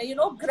and,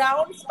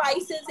 ground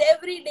spices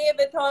every day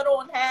with her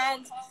own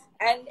hands.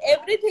 And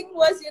everything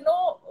was,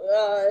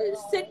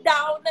 sit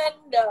down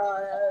and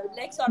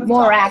like sort of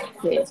more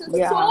active. So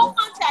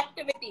much active.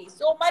 activity,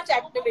 so much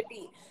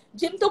activity.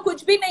 Gym to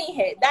kuch bhi nahi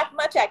hai, that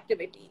much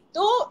activity.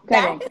 So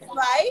that Correct. is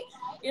why,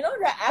 you know,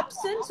 the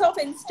absence of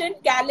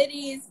instant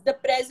calories, the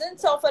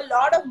presence of a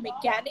lot of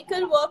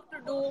mechanical work to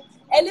do,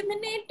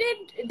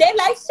 eliminated, their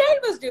lifestyle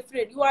was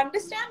different. You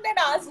understand that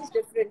ours is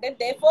different, and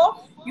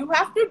therefore you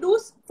have to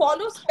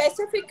follow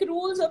specific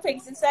rules of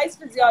exercise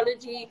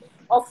physiology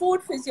or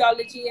food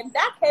physiology, and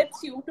that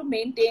helps you to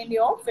maintain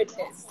your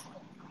fitness.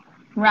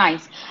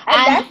 Right.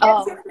 And And that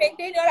helps you to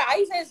maintain your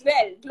eyes as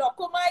well.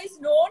 Glaucoma is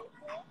known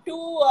to,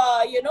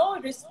 you know,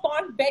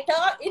 respond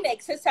better in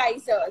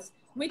exercisers,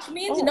 which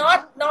means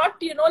oh, not,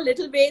 you know,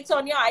 little weights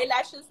on your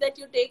eyelashes that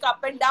you take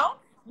up and down,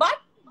 but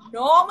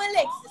normal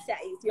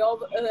exercise, your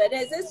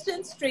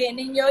resistance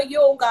training, your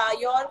yoga,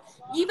 your,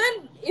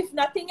 even if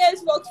nothing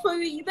else works for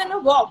you, even a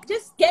walk,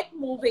 just get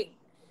moving.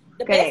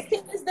 The best correct.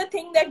 thing is the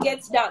thing that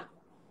gets done.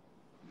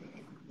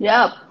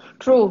 Yeah,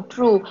 true,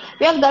 true.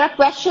 Well, there are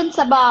questions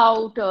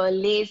about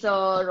laser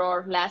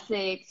or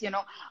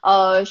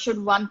LASIK,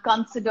 should one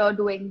consider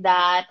doing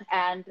that?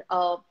 And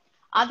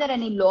are there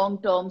any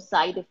long-term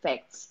side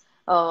effects?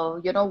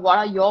 What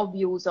are your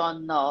views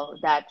on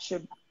that?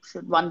 Should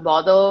one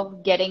bother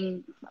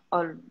getting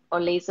a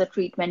laser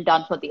treatment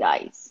done for the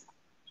eyes?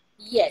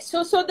 Yes.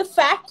 So the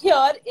fact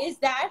here is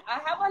that I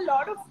have a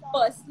lot of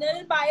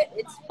personal bias.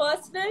 It's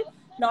personal,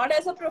 not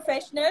as a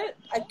professional,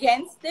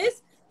 against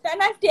this. And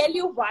I'll tell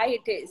you why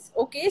it is.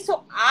 Okay.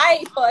 So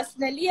I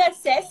personally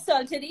assess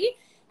surgery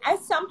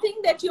as something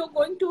that you're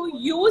going to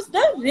use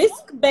the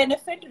risk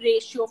benefit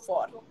ratio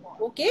for.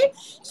 Okay.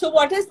 So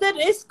what is the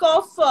risk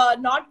of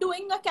not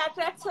doing a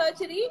cataract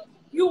surgery?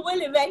 You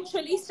will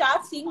eventually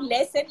start seeing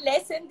less and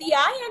less in the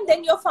eye, and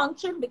then your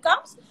function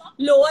becomes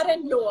lower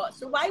and lower.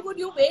 So why would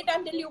you wait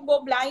until you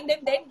go blind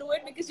and then do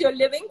it? Because you're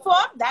living for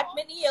that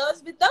many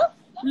years with a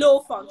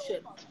low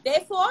function.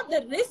 Therefore,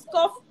 the risk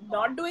of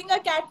not doing a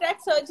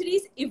cataract surgery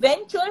is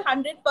eventual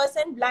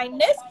 100%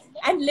 blindness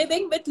and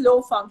living with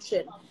low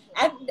function.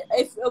 And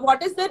if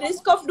what is the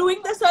risk of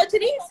doing the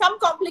surgery? Some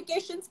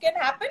complications can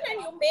happen,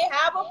 and you may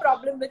have a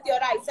problem with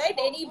your eyesight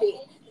anyway.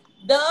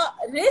 The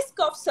risk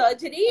of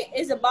surgery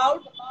is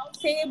about,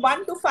 say,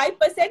 1 to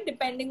 5%,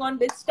 depending on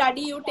which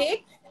study you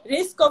take.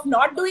 Risk of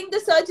not doing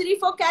the surgery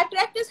for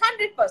cataract is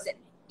 100%.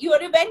 You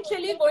are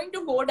eventually going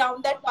to go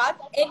down that path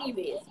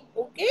anyways.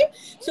 Okay.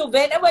 So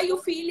whenever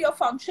you feel your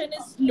function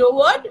is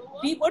lowered,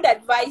 we would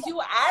advise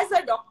you as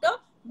a doctor,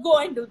 go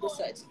and do the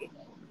surgery.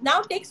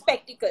 Now take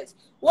spectacles.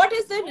 What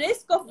is the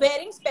risk of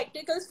wearing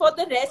spectacles for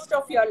the rest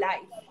of your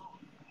life?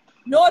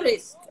 No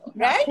risk,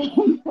 right?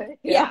 Nothing.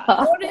 Yeah,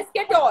 Yeah. no risk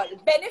at all.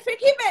 Benefit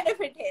he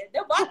benefit है.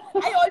 The one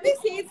I always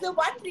say it's the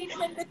one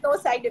treatment with no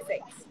side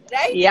effects,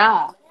 right?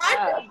 Yeah.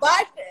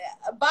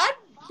 But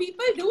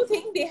people do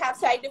think they have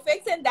side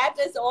effects, and that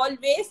is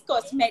always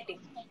cosmetic.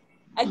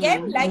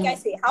 Again, like I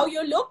say, how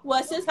you look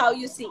versus how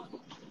you see.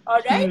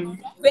 All right.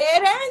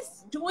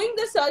 Whereas doing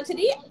the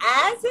surgery,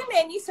 as in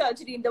any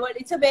surgery in the world,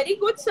 it's a very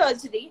good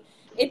surgery.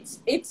 It's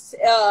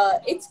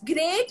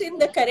great in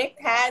the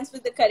correct hands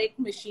with the correct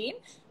machine.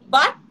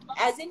 But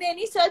as in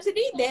any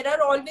surgery, there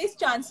are always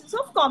chances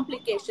of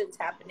complications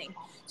happening.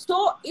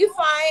 So if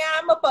I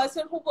am a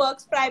person who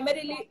works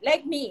primarily,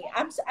 like me,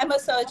 I'm a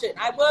surgeon.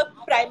 I work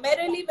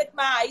primarily with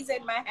my eyes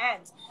and my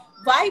hands.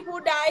 Why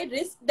would I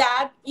risk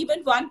that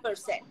even 1%?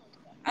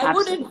 I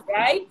wouldn't,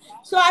 right?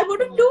 So I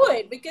wouldn't do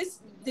it because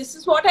this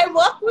is what I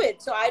work with.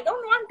 So I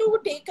don't want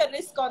to take a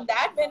risk on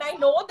that when I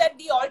know that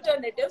the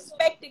alternative,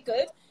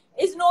 spectacles,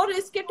 is no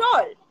risk at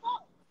all.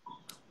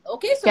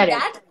 Okay, so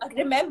Correct. that,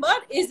 remember,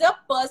 is a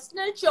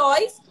personal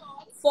choice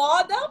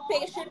for the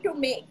patient to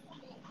make.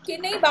 Ki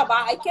nahi baba,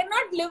 I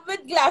cannot live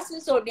with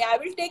glasses only. I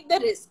will take the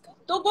risk.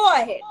 So go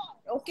ahead.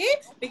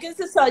 Okay, because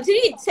the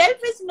surgery itself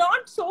is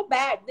not so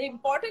bad. The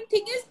important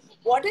thing is,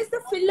 what is the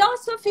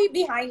philosophy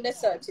behind the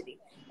surgery?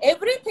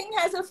 Everything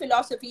has a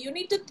philosophy. You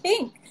need to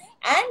think.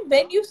 And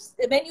when you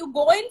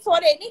go in for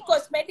any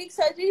cosmetic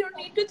surgery, you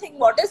need to think,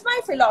 what is my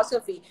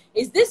philosophy?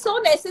 Is this so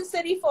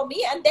necessary for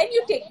me? And then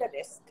you take the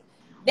risk.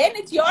 Then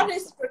it's your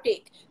risk to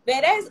take.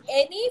 Whereas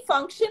any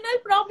functional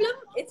problem,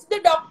 it's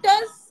the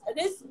doctor's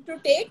risk to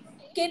take.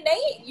 Okay,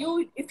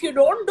 if you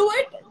don't do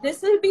it,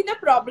 this will be the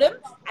problem.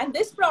 And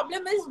this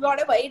problem is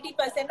whatever, 80%,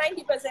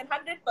 90%,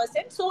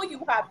 100%. So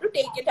you have to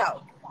take it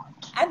out.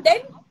 And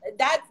then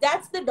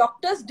that's the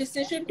doctor's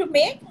decision to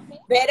make.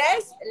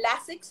 Whereas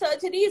LASIK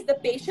surgery is the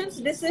patient's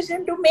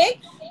decision to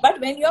make.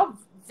 But when you're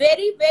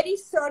very, very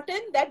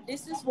certain that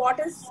this is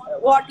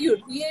what you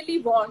really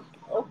want,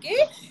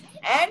 okay?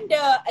 And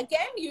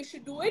again, you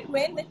should do it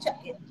when the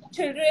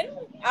children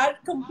are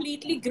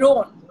completely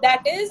grown.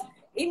 That is,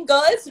 in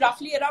girls,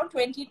 roughly around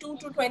 22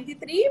 to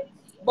 23.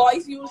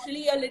 Boys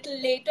usually a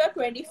little later,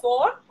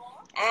 24.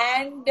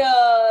 And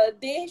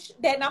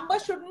their number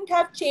shouldn't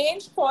have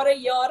changed for a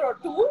year or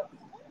two.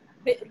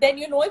 Then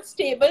you know it's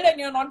stable, and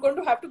you're not going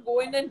to have to go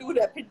in and do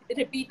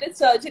repeated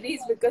surgeries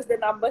because the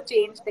number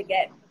changed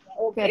again.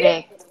 Okay.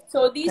 Correct.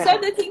 So these are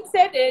the things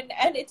that,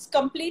 and it's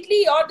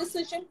completely your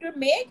decision to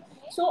make.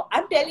 So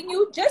I'm telling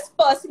you, just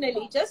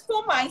personally, just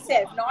for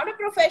myself, not a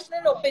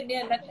professional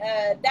opinion,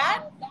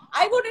 that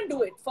I wouldn't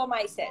do it for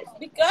myself,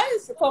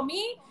 because for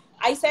me,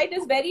 eyesight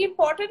is very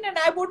important, and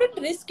I wouldn't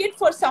risk it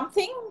for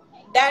something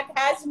that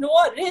has no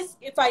risk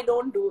if I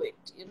don't do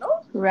it, you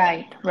know.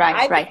 Right, right,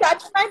 I will right.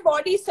 touch my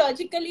body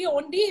surgically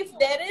only if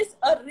there is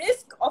a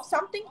risk of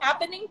something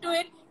happening to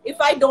it if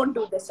I don't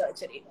do the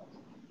surgery.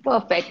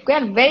 Perfect.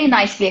 Well, very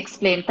nicely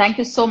explained. Thank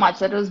you so much.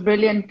 That was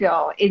brilliant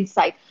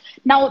insight.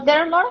 Now, there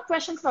are a lot of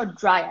questions about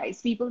dry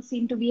eyes. People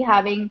seem to be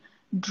having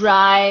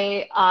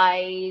dry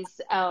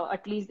eyes,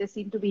 at least they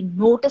seem to be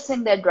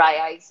noticing their dry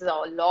eyes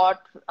a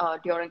lot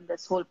during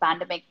this whole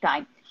pandemic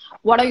time.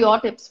 What are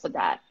your tips for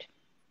that?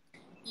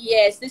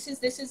 Yes, this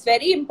is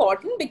very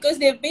important, because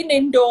they've been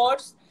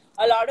indoors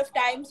a lot of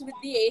times with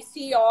the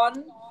AC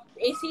on.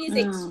 AC is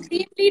Mm.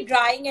 extremely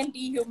drying and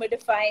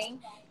dehumidifying.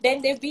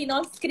 Then they've been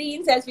on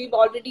screens, as we've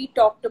already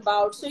talked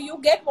about. So you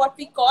get what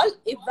we call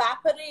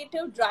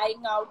evaporative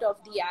drying out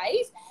of the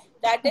eyes.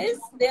 That is,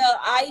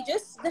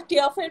 the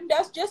tear film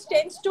just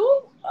tends to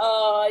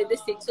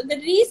this thing. So the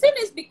reason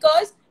is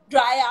because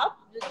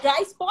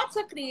dry spots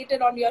are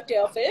created on your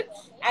tear film,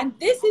 and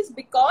this is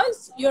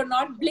because you're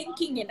not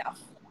blinking enough.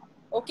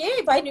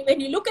 Okay, when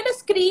you look at a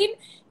screen,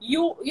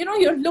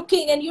 you're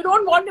looking, and you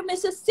don't want to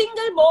miss a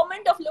single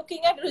moment of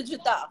looking at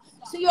Rujita.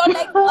 So you're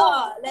like,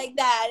 like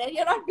that, and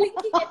you're not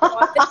blinking at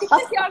all. The thing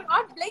is, you're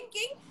not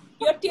blinking,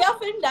 your tear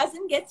film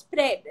doesn't get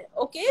spread.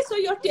 Okay, so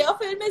your tear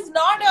film is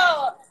not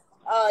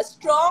a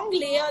strong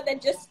layer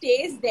that just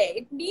stays there.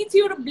 It needs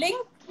you to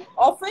blink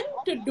often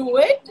to do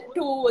it,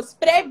 to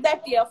spread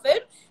that tear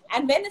film.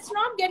 And when it's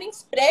not getting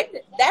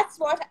spread, that's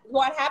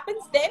what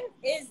happens then,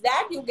 is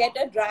that you get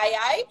a dry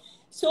eye.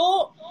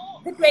 So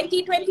the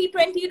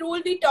 20-20-20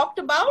 rule we talked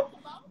about,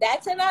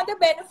 that's another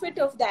benefit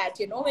of that.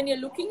 You know, when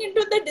you're looking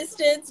into the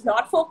distance,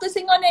 not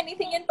focusing on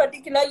anything in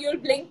particular, you'll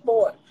blink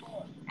more.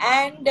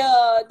 And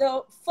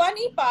the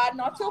funny part,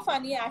 not so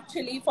funny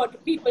actually for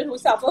people who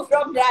suffer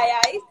from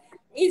dry eyes,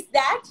 is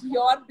that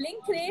your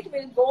blink rate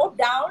will go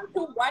down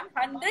to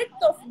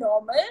 1/100th of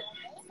normal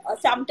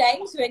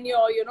sometimes when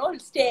you're,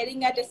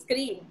 staring at a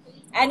screen.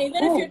 And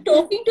even if you're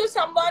talking to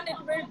someone, it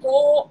will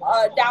go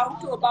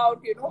down to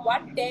about,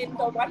 1/10th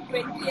or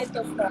 1/20th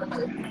of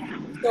normal.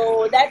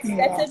 So that's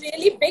a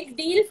really big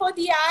deal for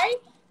the eye.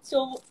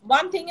 So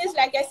one thing is,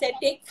 like I said,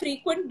 take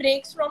frequent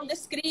breaks from the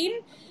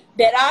screen.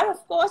 There are,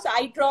 of course,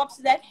 eye drops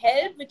that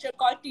help, which are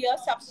called tear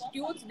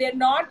substitutes. They're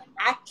not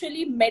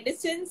actually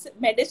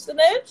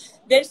medicinal.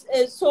 There's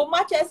so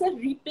much as a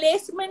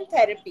replacement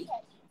therapy.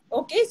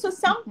 Okay, so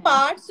some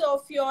parts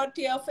of your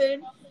tear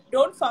film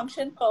don't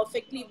function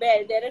perfectly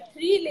well. There are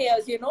 3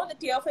 layers. The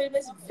tear film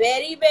is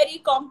very, very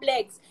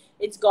complex.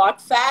 It's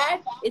got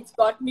fat, it's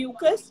got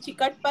mucus,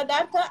 chikat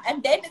padartha,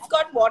 and then it's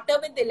got water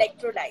with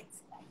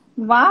electrolytes.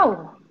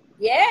 Wow.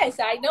 Yes,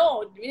 I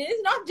know. It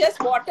is not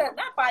just water.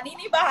 Na pani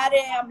nahi baha rahe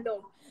hain hum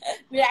log.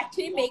 We're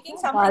actually making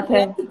something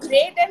really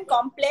great and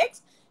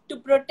complex to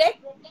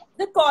protect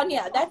the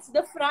cornea. That's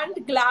the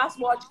front glass,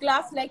 watch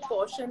glass like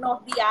portion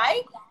of the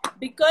eye,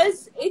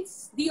 because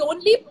it's the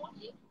only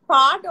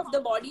part of the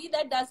body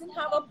that doesn't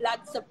have a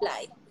blood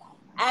supply.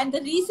 And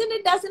the reason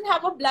it doesn't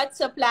have a blood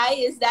supply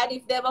is that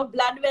if there were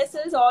blood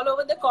vessels all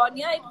over the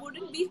cornea, it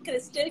wouldn't be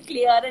crystal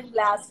clear and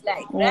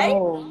glass-like, right?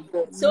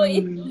 So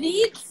it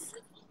needs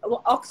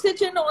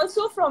oxygen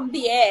also from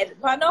the air.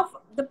 One of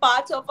the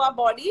parts of our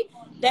body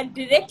that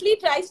directly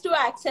tries to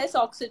access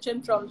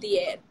oxygen from the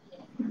air.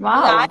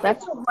 Wow,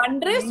 That's a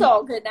wondrous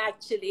organ,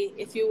 actually,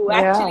 if you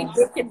actually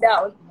break it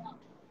down.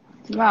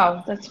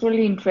 Wow, that's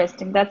really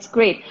interesting. That's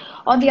great.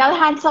 On the other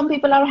hand, some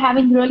people are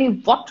having really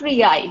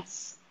watery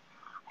eyes.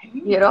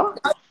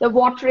 They're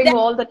watering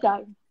all the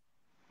time.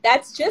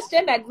 That's just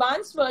an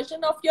advanced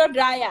version of your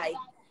dry eye.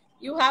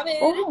 You have an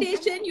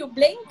irritation, you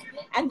blink,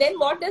 and then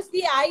what does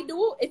the eye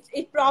do?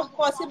 It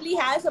possibly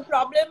has a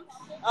problem,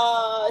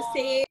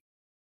 say,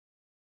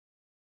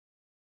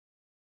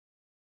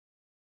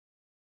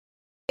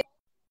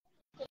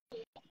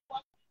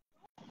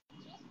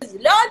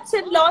 lots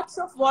and lots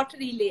of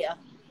watery layer.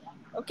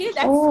 Okay,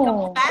 that's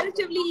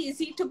comparatively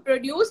easy to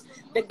produce.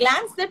 The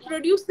glands that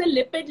produce the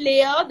lipid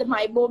layer, the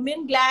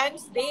meibomian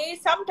glands, they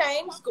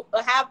sometimes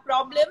have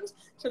problems.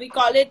 So we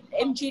call it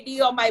MGD,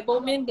 or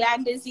meibomian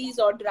gland disease,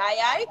 or dry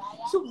eye.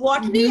 So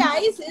watery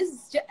eyes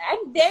is,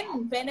 and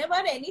then whenever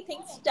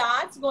anything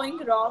starts going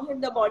wrong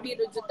in the body,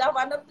 Rujita,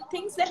 one of the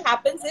things that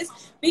happens is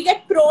we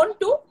get prone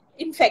to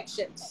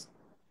infections.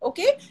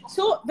 Okay,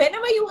 so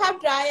whenever you have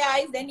dry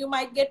eyes, then you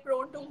might get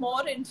prone to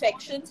more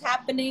infections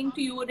happening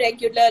to you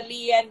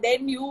regularly, and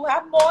then you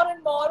have more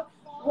and more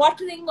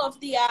watering of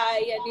the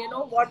eye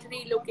and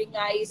watery looking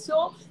eyes.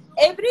 So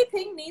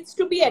everything needs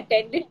to be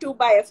attended to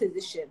by a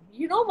physician.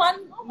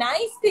 One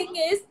nice thing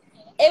is,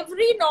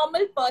 every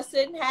normal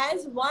person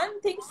has one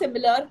thing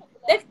similar,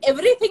 that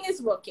everything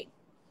is working.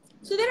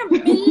 So there are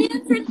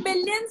millions and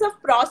millions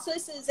of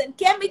processes and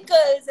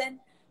chemicals and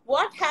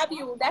what have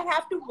you that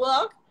have to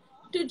work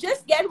to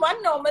just get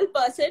one normal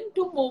person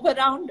to move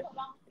around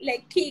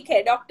like, theek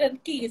hai, doctor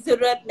ki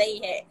zarurat nahi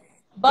hai.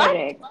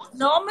 But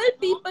normal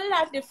people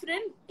are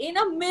different in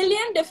a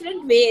million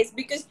different ways,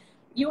 because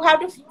You have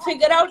to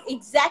figure out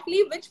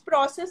exactly which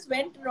process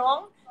went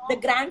wrong, the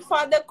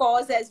grandfather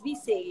cause, as we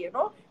say, you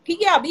know.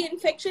 ठीक है, अभी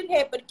infection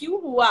है, पर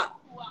क्यों हुआ?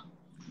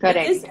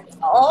 Because Correct.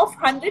 of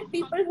 100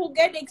 people who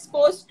get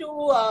exposed to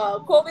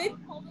COVID,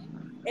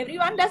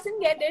 everyone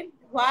doesn't get it.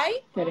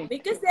 Why? Correct.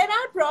 Because there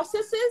are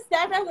processes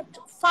that are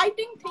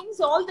fighting things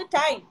all the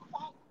time.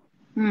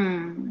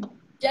 Hmm.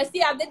 Just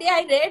the other day,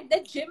 I read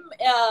that gym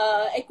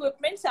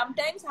equipment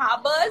sometimes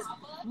harbors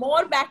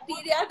more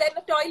bacteria than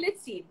a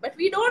toilet seat. But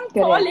we don't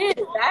fall Correct.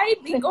 ill, right?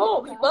 We go,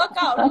 we work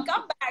out, we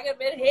come back, and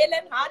we're hale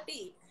and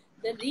hearty.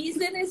 The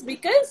reason is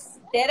because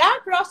there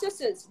are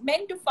processes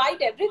meant to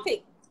fight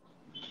everything.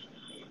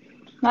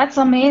 That's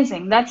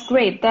amazing. That's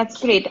great. That's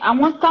great. I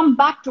want to come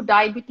back to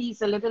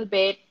diabetes a little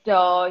bit,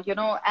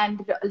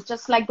 and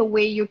just like the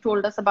way you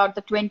told us about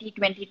the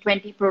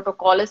 20-20-20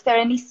 protocol, is there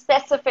any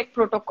specific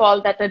protocol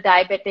that a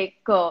diabetic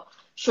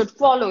should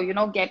follow? You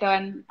know, get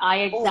an eye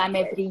exam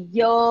Okay. every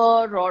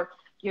year, or,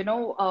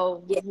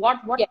 Yes.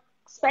 what Yes.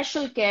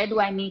 special care do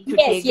I need to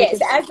Yes, take? yes.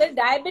 Because, As a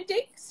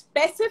diabetic,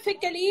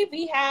 specifically,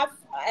 we have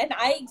an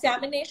eye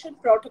examination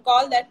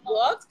protocol that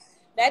works.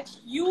 That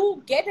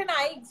you get an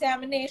eye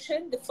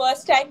examination the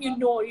first time you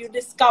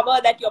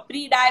discover that you're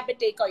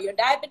pre-diabetic or you're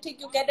diabetic,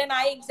 you get an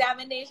eye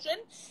examination,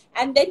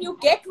 and then you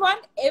get one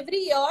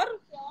every year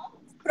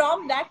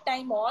from that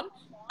time on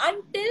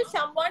until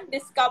someone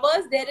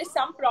discovers there is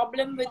some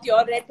problem with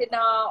your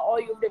retina or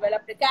you've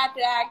developed a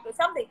cataract or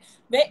something.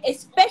 Where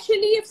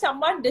especially if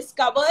someone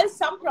discovers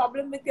some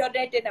problem with your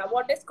retina,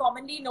 what is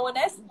commonly known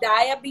as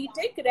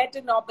diabetic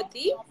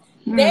retinopathy,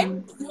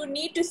 then you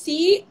need to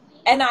see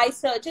an eye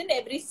surgeon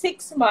every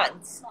 6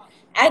 months.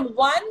 And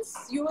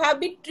once you have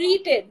been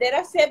treated, there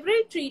are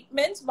several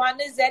treatments. One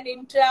is an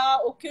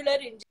intraocular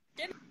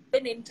injection,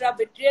 an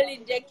intravitreal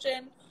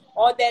injection,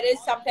 or there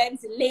is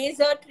sometimes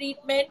laser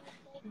treatment.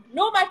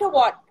 No matter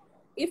what,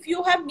 if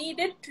you have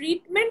needed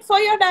treatment for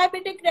your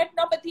diabetic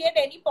retinopathy at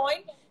any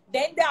point,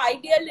 then the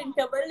ideal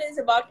interval is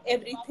about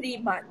every 3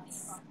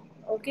 months.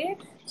 Okay,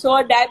 so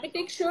a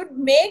diabetic should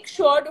make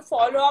sure to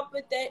follow up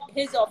with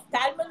his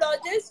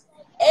ophthalmologist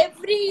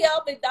every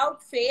year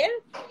without fail.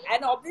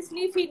 And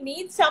obviously, if he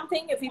needs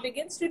something, if he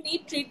begins to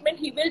need treatment,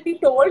 he will be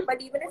told.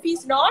 But even if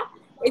he's not,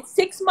 it's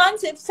 6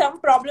 months if some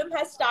problem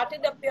has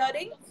started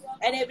appearing,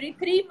 and every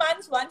 3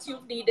 months once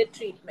you've needed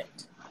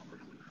treatment.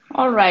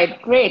 all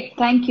right, great.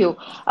 Thank you.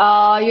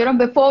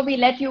 Before we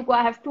let you go,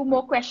 I have two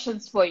more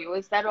questions for you.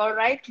 Is that all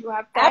right? You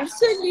have time?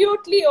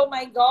 Absolutely. Oh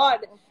my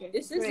God. Okay,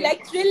 This is great.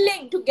 like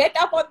thrilling to get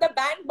up on the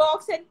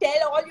bandbox and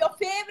tell all your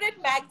favorite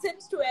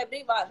maxims to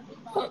everyone.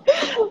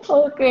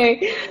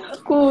 Okay,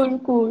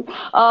 cool.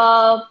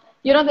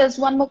 There's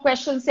one more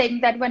question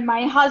saying that when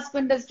my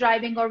husband is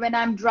driving or when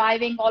I'm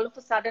driving, all of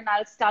a sudden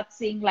I'll start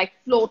seeing like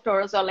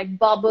floaters or like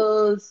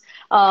bubbles,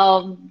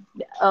 wherever,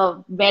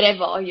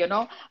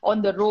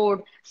 on the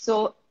road.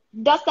 So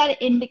does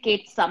that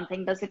indicate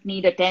something? Does it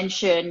need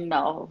attention?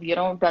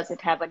 Does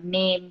it have a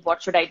name?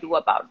 What should I do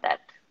about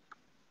that?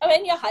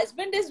 When your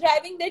husband is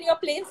driving, then you're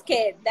plain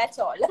scared. That's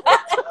all.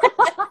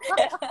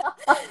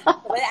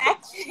 Well,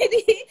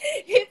 actually,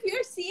 if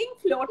you're seeing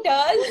floaters,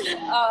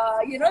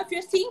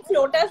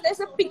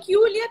 there's a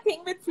peculiar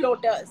thing with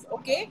floaters.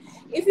 Okay,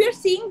 if you're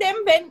seeing them,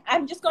 when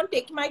I'm just going to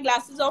take my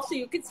glasses off so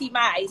you can see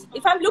my eyes.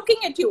 If I'm looking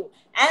at you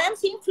and I'm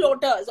seeing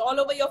floaters all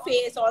over your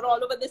face or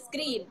all over the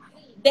screen,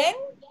 then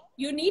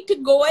you need to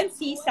go and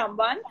see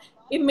someone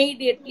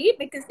immediately,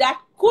 because that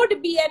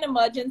could be an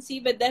emergency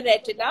with the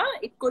retina.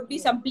 It could be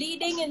some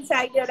bleeding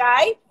inside your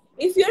eye.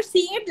 If you're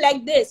seeing it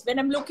like this when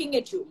I'm looking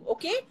at you,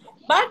 okay?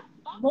 But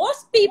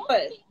most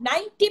people,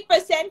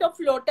 90% of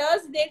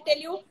floaters, they tell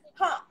you,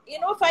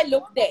 if I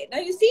look there. Now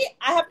you see,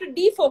 I have to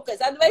defocus,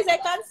 otherwise I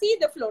can't see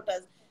the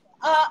floaters.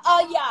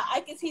 Yeah,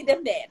 I can see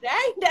them there,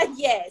 right?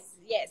 Yes.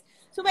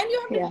 So when you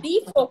have to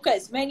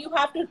defocus, when you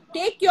have to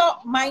take your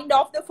mind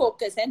off the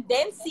focus and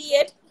then see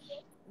it,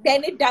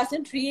 then it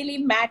doesn't really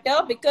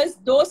matter, because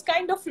those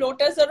kind of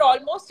floaters are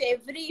almost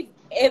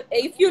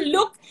if you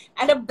look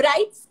at a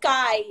bright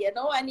sky,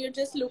 and you're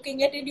just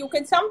looking at it, you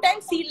can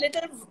sometimes see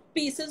little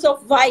pieces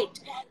of white.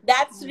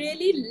 That's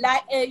really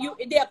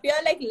they appear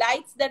like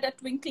lights that are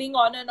twinkling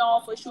on and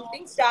off, or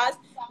shooting stars.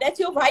 That's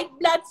your white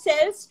blood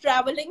cells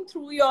traveling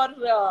through your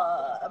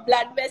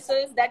blood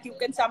vessels that you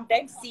can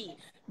sometimes see.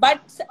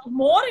 But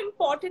more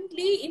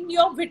importantly, in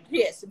your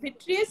vitreous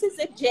is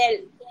a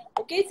gel.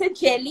 Okay, it's a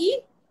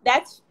jelly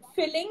that's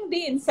filling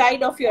the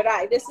inside of your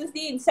eye. This is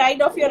the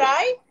inside of your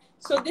eye.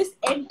 So this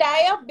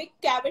entire big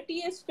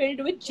cavity is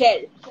filled with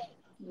gel.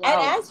 Wow. And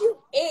as you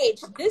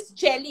age, this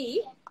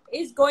jelly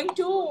is going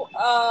to,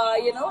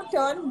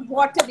 turn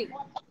watery.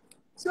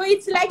 So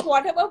it's like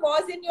whatever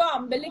was in your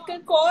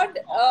umbilical cord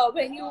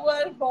when you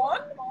were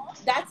born,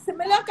 that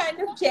similar kind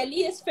of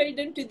jelly is filled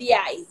into the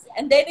eyes.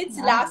 And then it's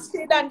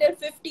lasted until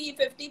 50,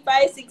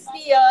 55, 60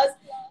 years,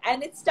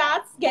 and it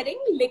starts getting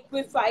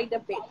liquefied a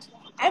bit.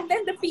 And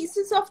then the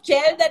pieces of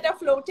gel that are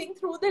floating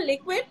through the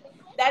liquid,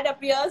 that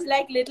appears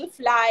like little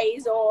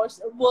flies or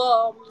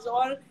worms,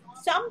 or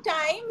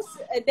sometimes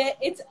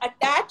it's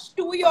attached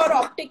to your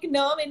optic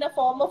nerve in a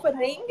form of a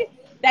ring.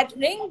 that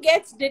ring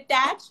gets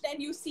detached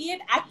and you see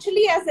it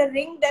actually as a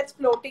ring that's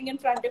floating in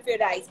front of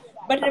your eyes.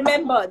 But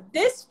remember,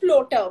 this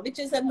floater, which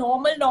is a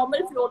normal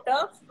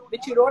floater,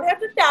 which you don't have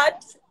to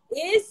touch,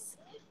 is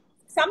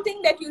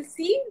something that you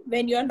see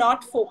when you're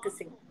not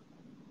focusing.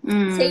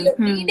 Say you're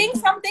reading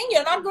something,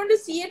 you're not going to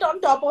see it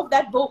on top of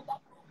that book.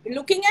 You're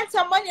looking at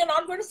someone, you're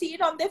not going to see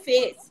it on their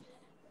face.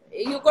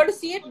 You're going to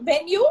see it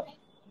when you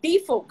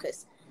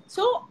defocus.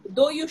 So,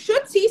 though you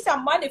should see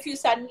someone, if you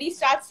suddenly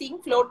start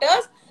seeing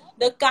floaters,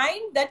 the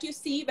kind that you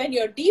see when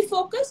you're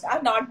defocused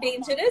are not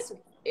dangerous.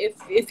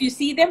 If you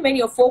see them when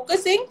you're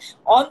focusing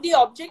on the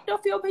object of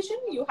your vision,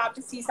 you have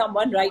to see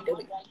someone right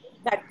away.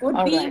 That could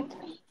be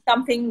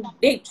something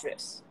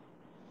dangerous.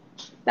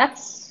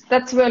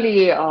 That's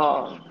really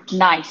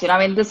nice. I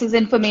mean, this is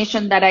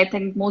information that I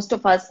think most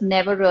of us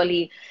never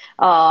really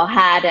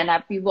had,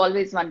 and we've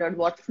always wondered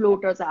what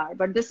floaters are.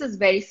 But this is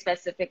very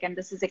specific, and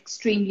this is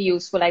extremely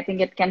useful. I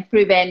think it can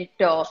prevent,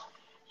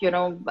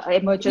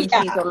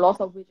 emergencies or loss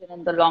of vision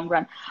in the long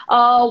run.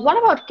 What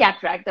about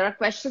cataract? There are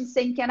questions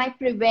saying, can I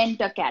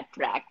prevent a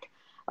cataract?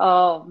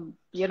 Are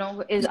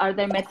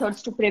there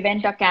methods to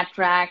prevent a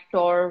cataract,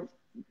 or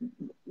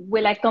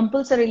will I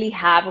compulsorily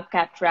have a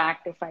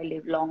cataract if I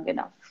live long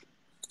enough?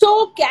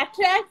 So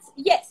cataracts,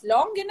 yes,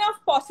 long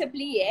enough,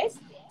 possibly yes.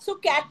 So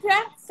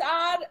cataracts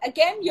are,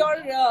 again, your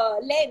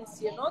lens,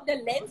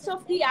 the lens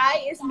of the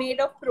eye is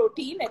made of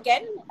protein,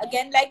 again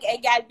like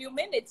egg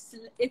albumin,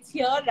 it's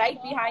here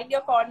right behind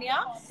your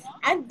cornea.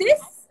 And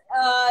this,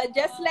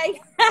 just like,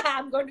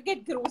 I'm going to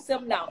get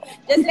gruesome now,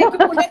 just like you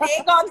put an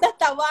egg on the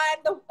tawa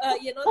and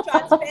the,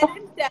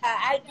 transparent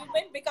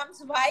albumin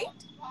becomes white.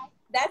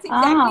 That's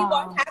exactly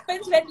what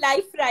happens when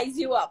life fries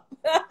you up.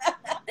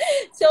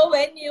 So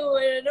when you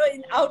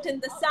out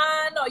in the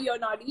sun, or you're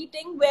not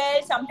eating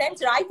well,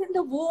 sometimes right in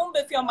the womb,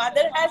 if your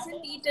mother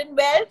hasn't eaten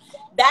well,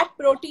 that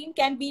protein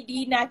can be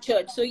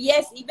denatured. So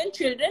yes, even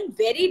children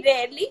very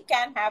rarely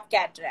can have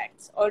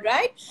cataracts. All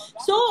right.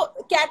 So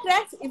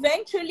cataracts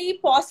eventually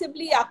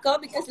possibly occur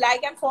because,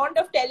 like I'm fond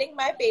of telling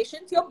my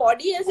patients, your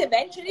body is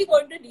eventually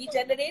going to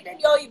degenerate and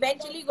you're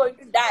eventually going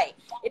to die.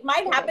 It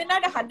might happen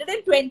at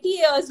 120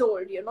 years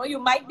old. You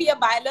might be a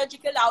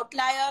biological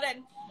outlier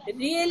and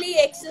really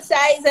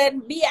exercise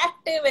and be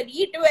active and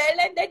eat well,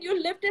 and then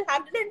you live till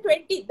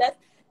 120.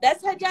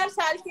 10,000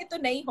 साल के तो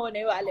नहीं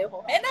होने वाले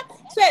हो, है ना?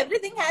 So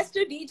everything has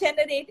to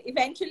degenerate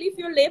eventually. If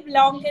you live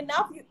long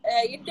enough,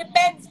 it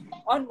depends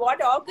on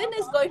what organ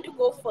is going to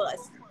go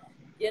first.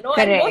 And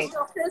most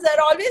doctors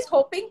are always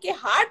hoping कि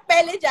heart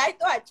पहले जाए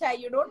तो अच्छा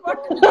है. You don't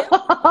want to live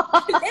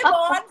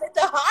on with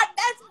the heart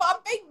that's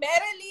pumping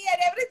merrily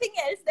and everything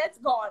else that's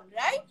gone,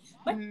 right?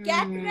 But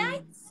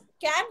cataracts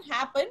can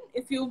happen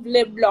if you've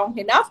lived long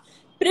enough.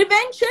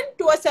 Prevention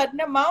to a certain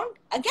amount,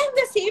 again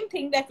the same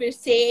thing that we're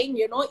saying,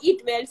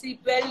 eat well,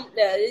 sleep well.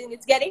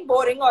 It's getting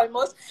boring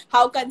almost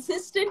how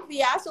consistent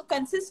we are. So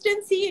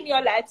consistency in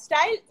your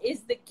lifestyle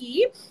is the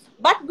key.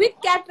 But with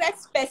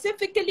cataracts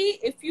specifically,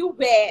 if you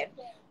wear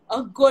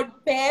a good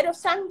pair of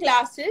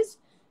sunglasses,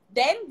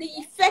 then the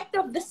effect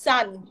of the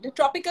sun, the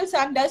tropical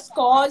sun, does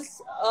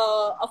cause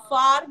a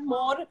far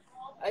more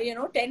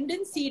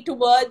tendency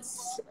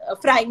towards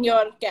frying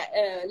your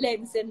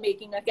lens and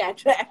making a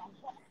cataract.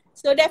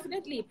 So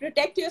definitely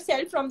protect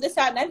yourself from the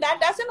sun. And that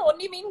doesn't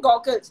only mean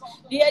goggles.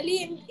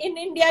 Really, in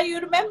India, you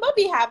remember,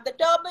 we have the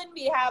turban,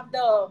 we have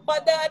the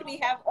padar, we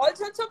have all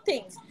sorts of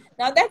things.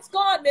 Now that's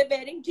gone. We're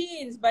wearing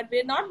jeans, but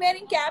we're not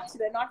wearing caps,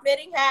 we're not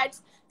wearing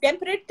hats.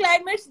 Temperate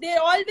climates, they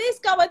always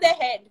cover their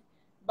head.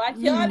 But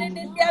here in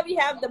India, we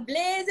have the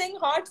blazing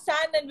hot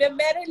sun and we're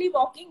merrily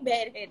walking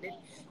bareheaded.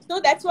 So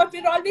that's what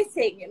we're always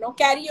saying,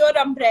 carry your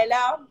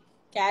umbrella,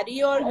 carry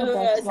your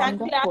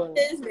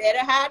sunglasses, wear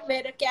a hat,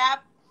 wear a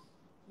cap.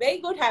 Very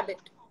good habit.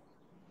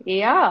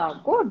 Yeah,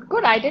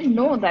 good. I didn't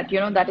know that,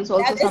 that is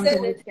also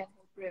something which can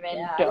prevent.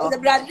 Yeah. There's a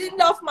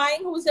brother-in-law of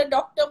mine who's a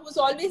doctor who's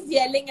always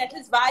yelling at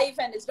his wife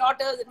and his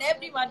daughters and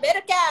everyone, wear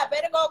a cap,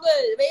 wear a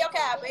goggle, wear your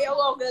cap, wear your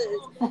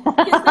goggles.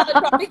 Because the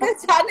tropical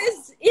sun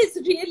is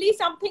really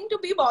something to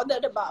be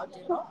bothered about,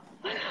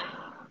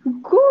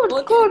 Good,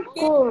 Both good.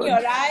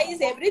 your eyes,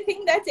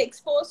 everything that's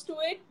exposed to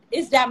it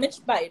is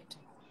damaged by it.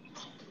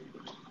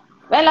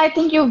 Well, I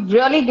think you've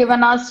really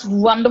given us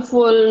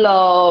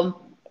wonderful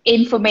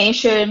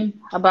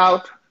information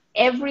about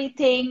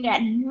everything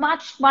and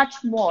much,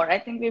 much more. I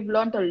think we've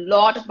learned a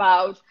lot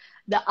about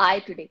the eye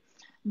today.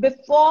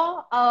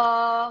 Before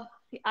I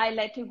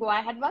let you go,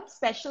 I had one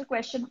special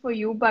question for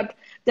you, but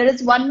there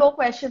is one more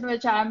question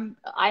which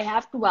I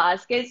have to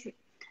ask, is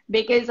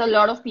because a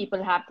lot of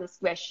people have this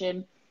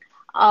question.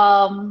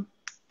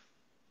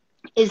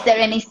 Is there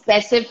any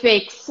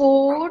specific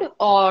food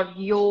or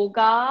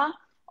yoga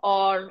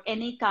or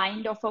any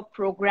kind of a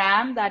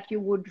program that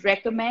you would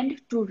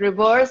recommend to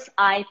reverse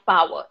eye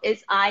power?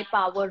 Is eye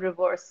power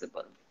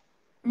reversible?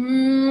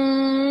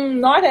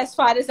 Not as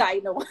far as I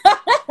know.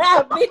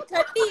 I've been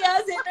 30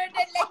 years in it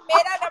and like,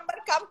 mera number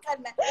kam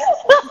karna.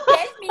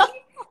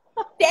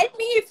 Tell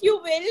me if you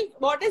will,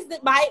 what is the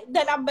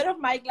number of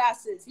my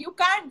glasses? You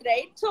can't,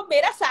 right? So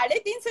मेरा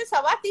 3.5 से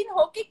 3.25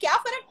 होके क्या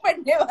फर्क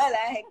पड़ने वाला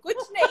है? कुछ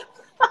नहीं.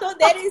 So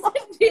there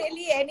isn't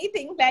really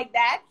anything like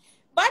that.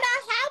 But I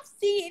have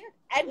seen,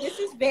 and this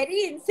is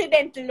very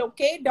incidental,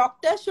 okay?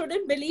 Doctors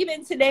shouldn't believe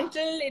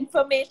incidental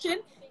information.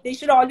 They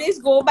should always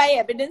go by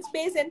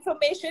evidence-based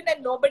information,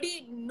 and no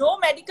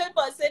medical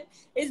person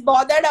is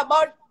bothered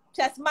about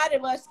chasma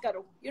reverse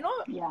karo. You know,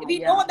 we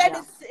know that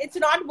it's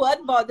not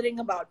worth bothering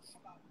about.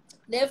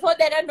 Therefore,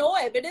 there are no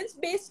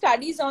evidence-based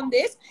studies on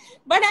this.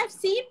 But I've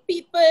seen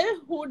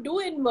people who do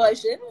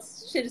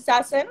inversions,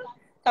 Shirsasan,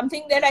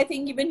 something that I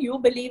think even you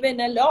believe in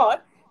a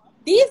lot.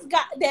 These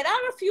guys, there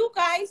are a few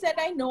guys that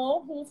I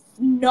know who've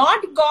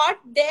not got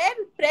their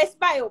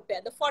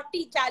presbyopia, the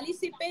 40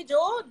 pe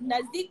jo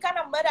nazdik ka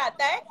number aata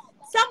hai,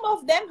 some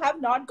of them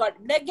have not got.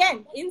 But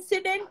again,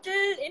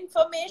 incidental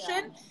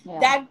information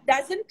that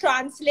doesn't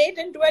translate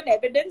into an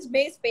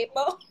evidence-based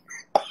paper,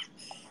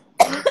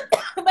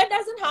 but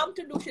doesn't harm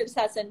to do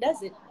Shirsasan,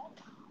 does it?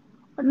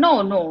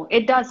 No,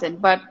 it doesn't.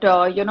 But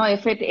you know,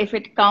 if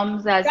it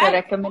comes as a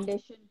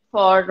recommendation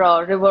for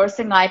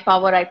reversing eye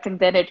power, I think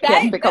then it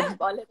can become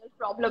a little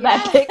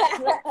problematic.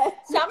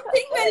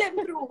 Something will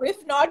improve,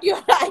 if not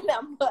your eye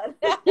number.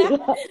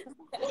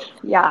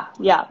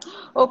 Yeah.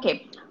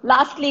 Okay.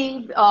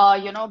 Lastly,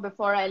 you know,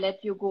 before I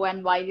let you go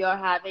and while you're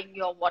having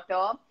your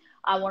water,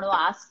 I want to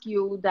ask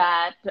you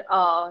that,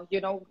 you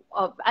know,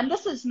 and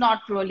this is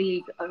not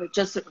really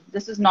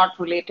this is not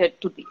related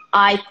to the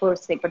eye per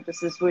se, but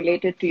this is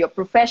related to your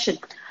profession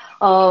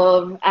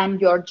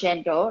and your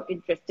gender,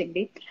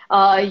 interestingly.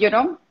 You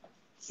know,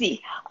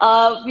 see,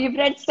 we've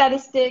read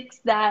statistics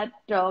that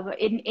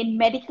in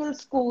medical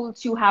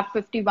schools, you have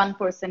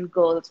 51%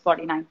 girls,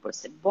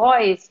 49%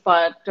 boys,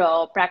 but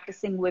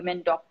practicing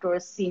women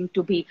doctors seem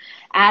to be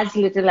as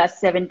little as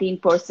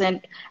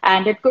 17%.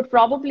 And it could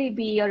probably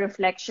be a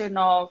reflection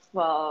of,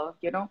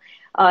 you know,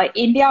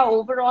 India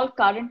overall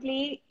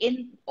currently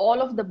in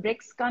all of the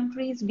BRICS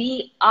countries,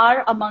 we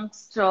are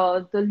amongst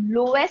the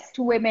lowest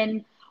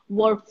women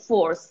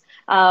workforce.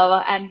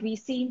 And we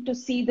seem to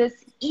see this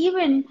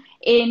even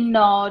in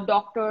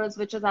doctors,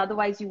 which is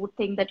otherwise you would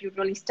think that you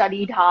really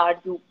studied hard,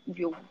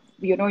 you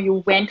know,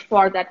 you went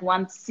for that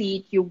one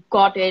seat, you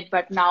got it,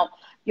 but now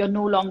you're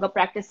no longer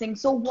practicing.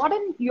 So what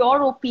in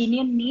your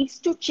opinion needs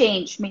to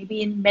change,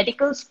 maybe in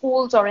medical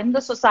schools or in the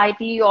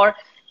society or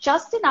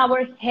just in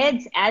our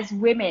heads as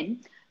women,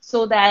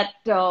 so that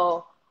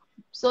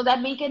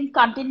we can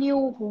continue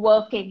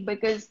working?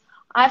 Because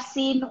I've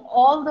seen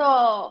all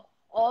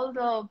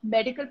the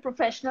medical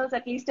professionals,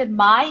 at least in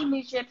my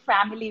immediate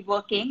family,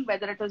 working,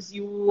 whether it was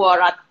you or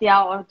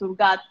Atya or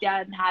Durga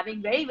Atya, and having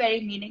very,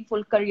 very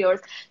meaningful careers.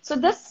 So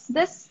this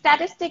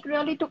statistic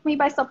really took me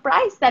by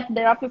surprise that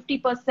there are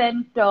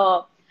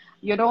 50%,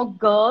 you know,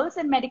 girls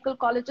in medical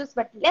colleges,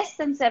 but less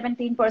than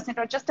 17%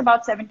 or just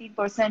about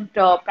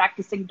 17%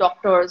 practicing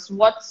doctors.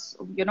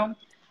 You know,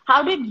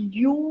 how did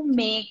you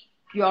make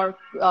your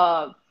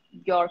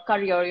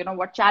career? You know,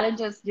 what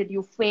challenges did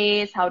you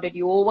face? How did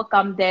you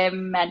overcome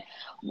them? And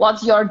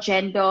was your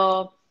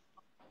gender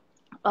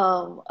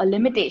a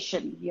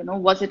limitation? You know,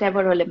 was it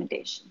ever a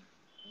limitation?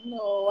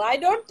 No, I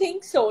don't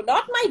think so.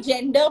 Not my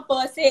gender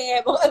per se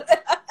ever.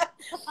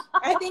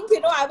 I think, you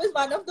know, I was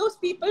one of those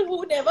people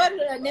who never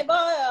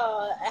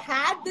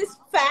had this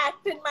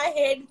fact in my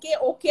head,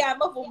 okay,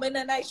 I'm a woman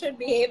and I should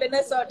behave in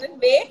a certain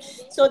way.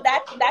 So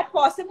that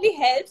possibly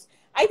helps.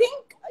 I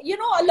think, you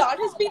know, a lot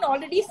has been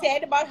already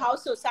said about how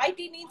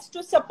society needs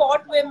to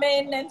support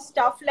women and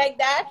stuff like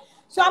that.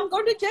 So I'm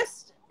going to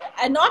just,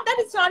 not that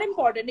it's not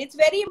important, it's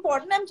very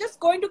important. I'm just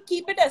going to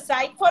keep it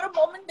aside for a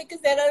moment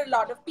because there are a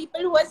lot of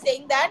people who are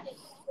saying that.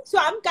 So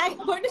I'm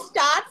going to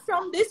start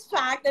from this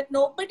fact that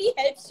nobody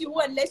helps you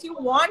unless you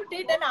want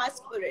it and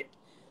ask for it.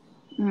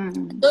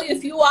 So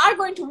if you are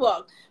going to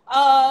work,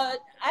 I'll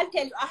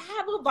tell you, I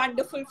have a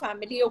wonderful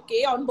family,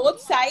 okay, on both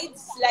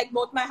sides, like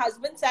both my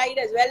husband's side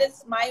as well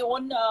as my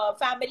own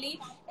family.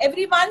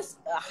 Everyone's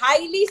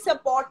highly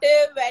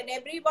supportive, and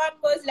everyone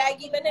was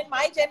like, even in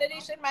my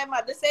generation, my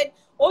mother said,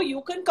 oh,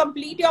 you can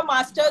complete your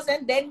master's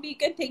and then we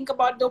can think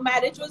about, though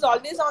marriage was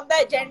always on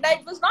the agenda,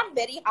 it was not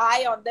very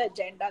high on the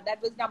agenda.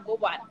 That was number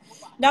one.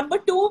 Number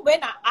two, when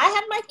I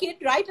had my kid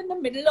right in the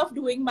middle of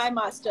doing my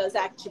master's,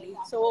 actually.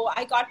 So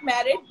I got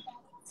married,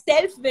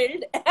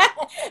 self-willed,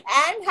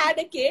 and had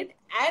a kid,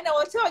 and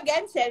also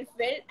again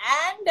self-willed,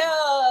 and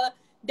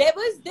there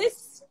was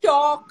this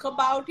talk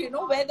about, you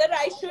know, whether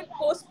I should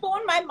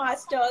postpone my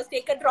master's,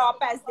 take a drop,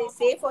 as they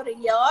say, for a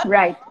year.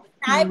 Right.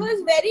 I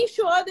was very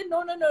sure that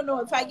no.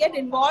 If I get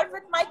involved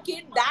with my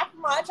kid that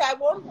much, I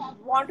won't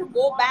want to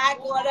go back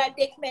or I'll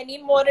take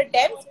many more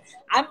attempts.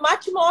 I'm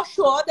much more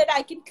sure that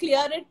I can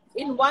clear it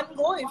in one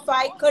go if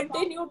I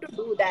continue to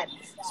do that.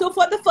 So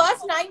for the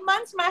first 9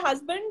 months, my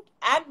husband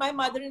and my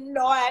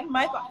mother-in-law and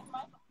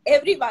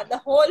everyone, the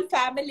whole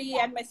family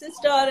and my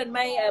sister and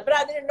my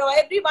brother-in-law,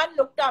 everyone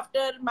looked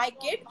after my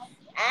kid,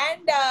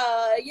 and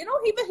you know,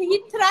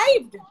 he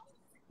thrived.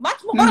 Much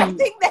more, I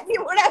think, than he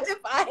would have if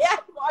I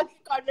had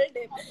coddled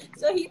him.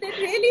 So he did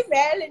really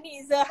well, and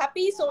he's a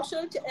happy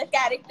social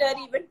character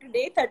even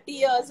today, 30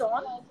 years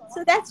on.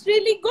 So that's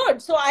really good.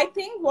 So I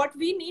think what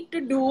we need to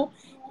do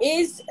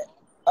is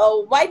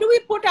why do we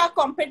put our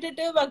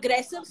competitive,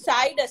 aggressive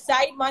side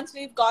aside once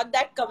we've got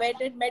that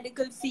coveted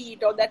medical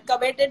seat or that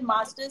coveted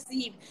master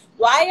seat?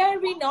 Why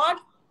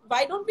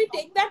don't we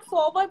take that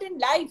forward in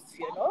life,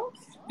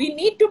 We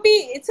need to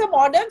be, it's a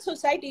modern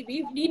society.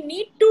 We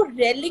need to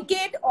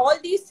relegate all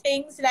these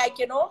things like,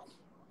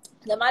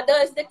 the mother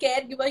is the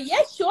caregiver.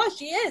 Yes, sure,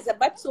 she is,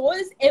 but so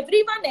is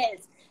everyone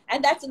else.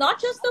 And that's not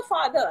just the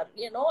father,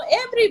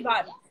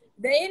 everyone.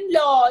 The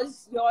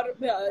in-laws,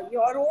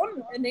 your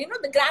own,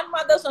 the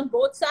grandmothers on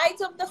both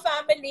sides of the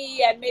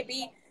family, and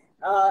maybe,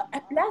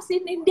 plus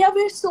in India,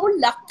 we're so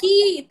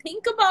lucky.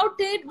 Think about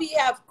it. We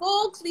have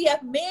cooks, we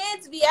have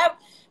maids, we have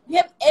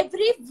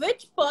every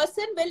which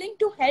person willing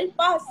to help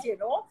us,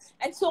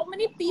 and so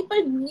many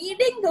people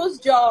needing those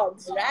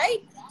jobs,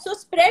 right? So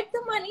spread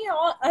the money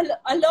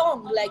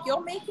along. Like,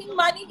 you're making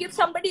money, give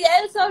somebody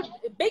else a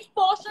big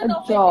portion A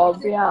of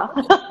job, it. yeah.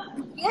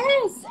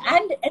 Yes,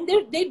 and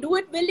they do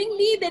it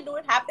willingly, they do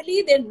it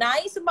happily, they're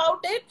nice about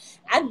it.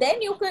 And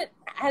then you could,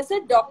 as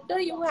a doctor,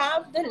 you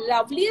have the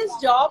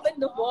loveliest job in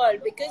the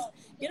world, because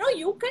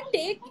you can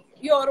take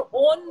your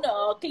own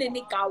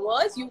clinic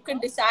hours. You can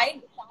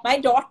decide. My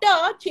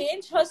daughter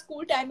changed her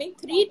school timing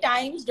 3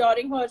 times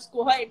during her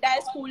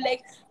entire school.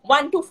 Like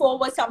 1 to 4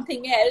 was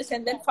something else,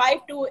 and then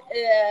 5 to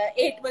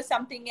 8 was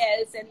something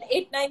else, and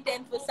 8, 9,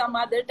 10 was some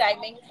other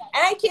timing.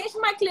 And I changed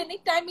my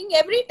clinic timing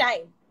every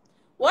time.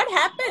 What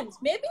happens?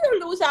 Maybe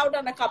you lose out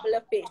on a couple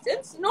of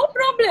patients. No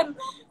problem.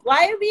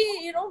 Why are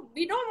we,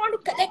 we don't want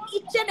to collect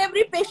each and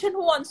every patient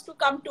who wants to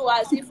come to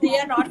us. If they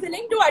are not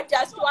willing to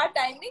adjust to our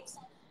timings,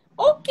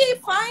 okay,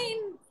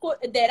 fine.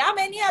 There are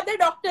many other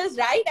doctors,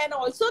 right? And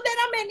also there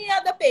are many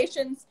other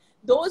patients,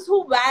 those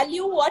who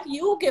value what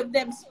you give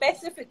them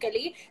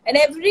specifically. And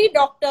every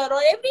doctor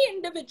or every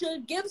individual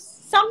gives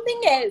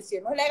something else,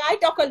 like I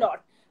talk a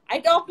lot. I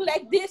talk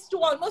like this to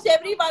almost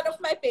every one of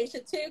my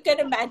patients. So you can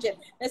imagine.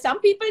 Now, some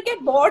people get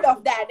bored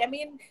of that. I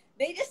mean,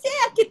 they just say,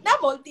 "Kitna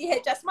bolti hai?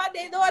 Chasma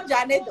de do aur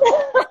jaane do."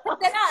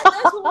 And there are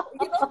others who,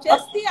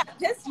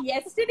 just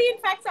yesterday, in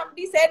fact,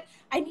 somebody said,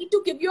 "I need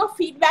to give you a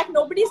feedback.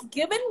 Nobody's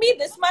given me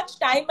this much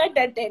time and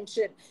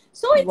attention."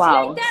 So it's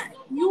like that.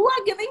 You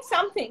are giving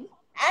something,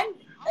 and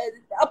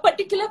a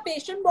particular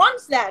patient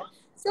wants that.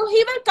 So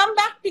he will come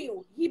back to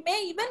you. He may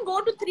even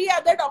go to 3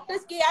 other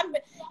doctors कि यार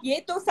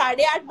ये तो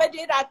 8:30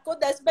 बजे रात को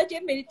 10 बजे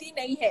मिलती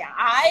नहीं है.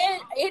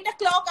 8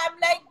 o'clock I'm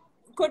like,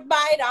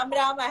 goodbye, Ram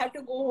Ram, I have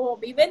to go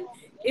home. Even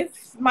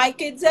if my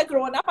kids are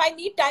grown up, I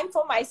need time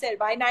for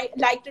myself. I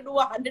like to do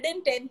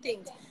 110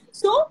 things.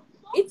 So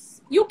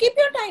you keep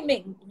your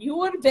timing.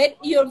 You're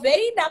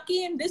very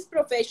lucky in this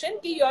profession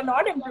कि you're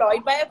not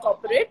employed by a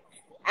corporate,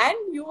 and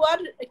you are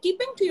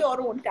keeping to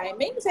your own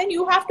timings, and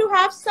you have to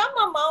have some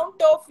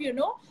amount of,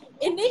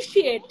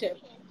 initiative.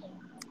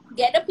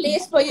 Get a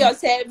place for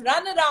yourself,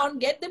 run around,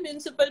 get the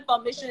municipal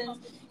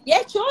permissions.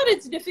 Yeah, sure,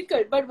 it's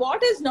difficult, but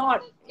what is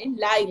not in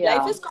life? Yeah.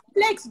 Life is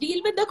complex.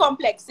 Deal with the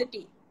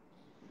complexity.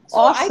 So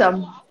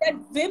Awesome. I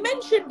think that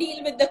women should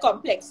deal with the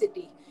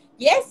complexity.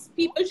 Yes,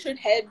 people should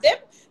help them,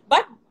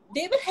 but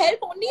they will help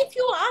only if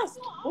you ask.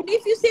 Only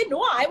if you say,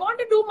 "No, I want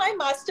to do my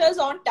masters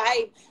on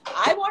time.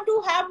 I want to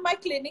have my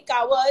clinic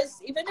hours,"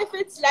 even if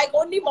it's like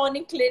only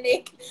morning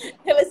clinic.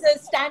 There was a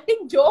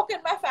standing joke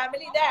in my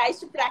family that I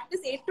used to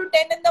practice 8 to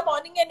 10 in the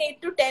morning and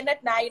 8 to 10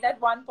 at night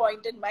at one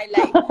point in my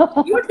life.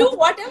 You do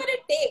whatever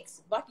it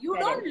takes, but you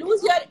don't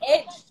lose your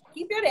edge.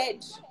 Keep your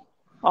edge.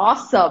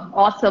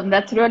 Awesome.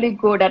 That's really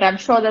good. And I'm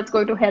sure that's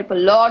going to help a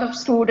lot of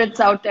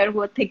students out there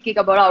who are thinking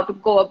about how to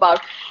go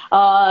about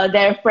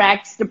their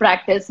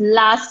practice.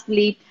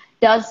 Lastly,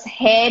 does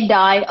hair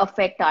dye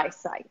affect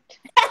eyesight?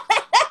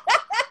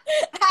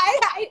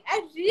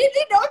 I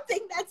really don't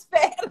think that's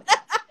fair.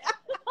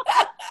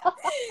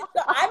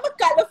 So I'm a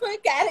colorful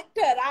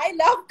character. I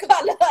love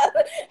color.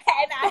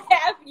 And I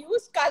have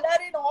used color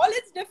in all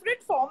its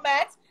different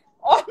formats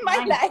all my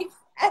life.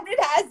 And it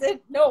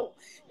hasn't. No,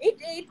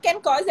 it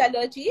can cause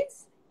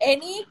allergies.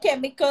 Any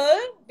chemical,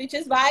 which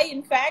is why,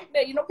 in fact,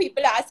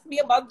 people ask me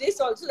about this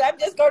also. I'm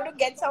just going to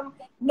get some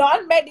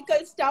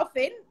non-medical stuff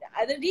in.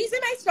 The reason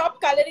I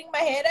stopped coloring my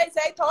hair is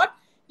I thought,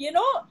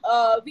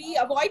 we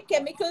avoid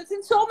chemicals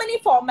in so many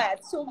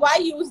formats. So why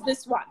use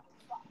this one?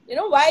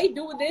 Why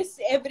do this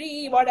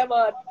every,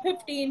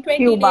 15, 20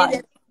 Few days, months.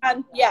 every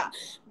month? Yeah.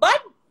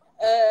 But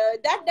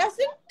that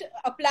doesn't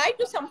apply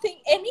to something.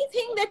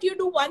 Anything that you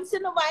do once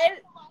in a while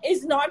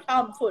is not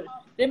harmful.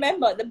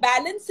 Remember, the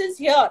balance is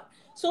here.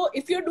 So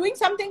if you're doing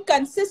something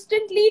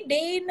consistently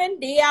day in and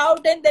day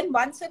out, and then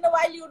once in a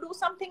while you do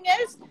something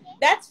else,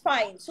 that's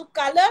fine. So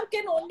color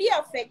can only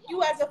affect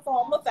you as a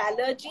form of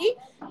allergy.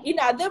 In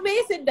other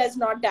ways, it does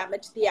not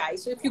damage the eye.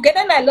 So if you get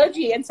an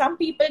allergy, and some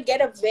people get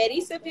a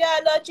very severe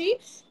allergy,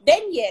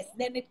 then yes,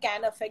 then it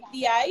can affect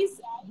the eyes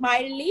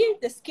mildly,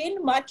 the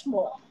skin much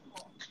more.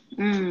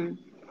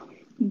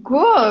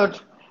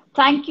 Good.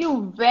 Thank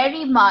you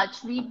very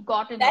much. We've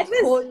gotten that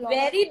was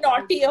very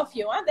naughty of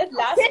you, huh? That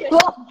last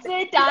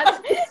question.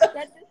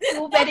 That's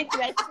too many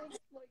questions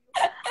for you.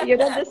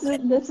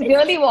 This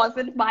really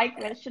wasn't my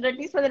question. At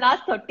least for the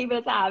last 30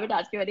 minutes, I haven't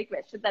asked you any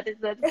questions. That is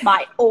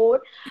my own.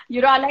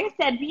 Like I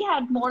said, we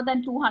had more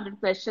than 200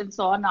 questions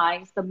on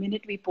ice the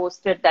minute we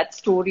posted that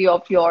story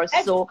of yours.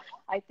 So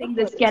I think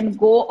this can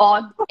go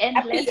on Happy.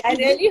 I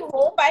endlessly. really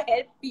hope I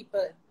help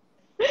people.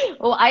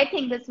 Oh, I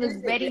think this was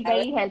very,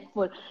 very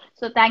helpful.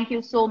 So thank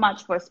you so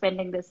much for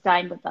spending this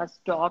time with us,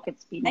 Doc.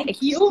 It's been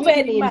Thank you very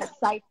extremely much.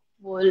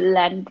 insightful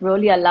and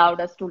really allowed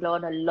us to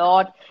learn a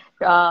lot.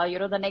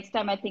 The next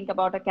time I think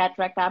about a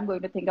cataract, I'm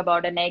going to think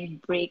about an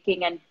egg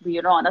breaking and,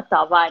 on a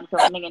tawa and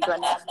turning into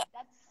an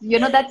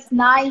egg. That's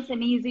nice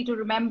and easy to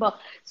remember.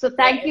 So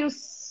thank you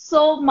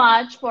so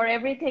much for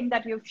everything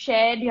that you've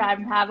shared.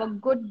 And have a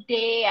good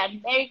day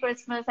and Merry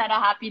Christmas and a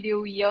Happy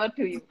New Year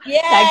to you.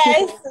 Yes.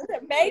 Thank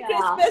you. Merry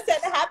Christmas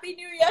and Happy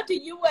New Year to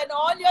you and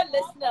all your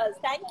listeners.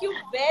 Thank you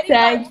very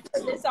much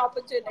for this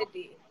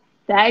opportunity.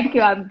 Thank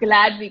you. I'm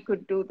glad we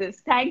could do this.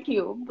 Thank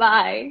you.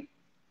 Bye.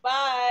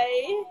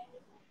 Bye.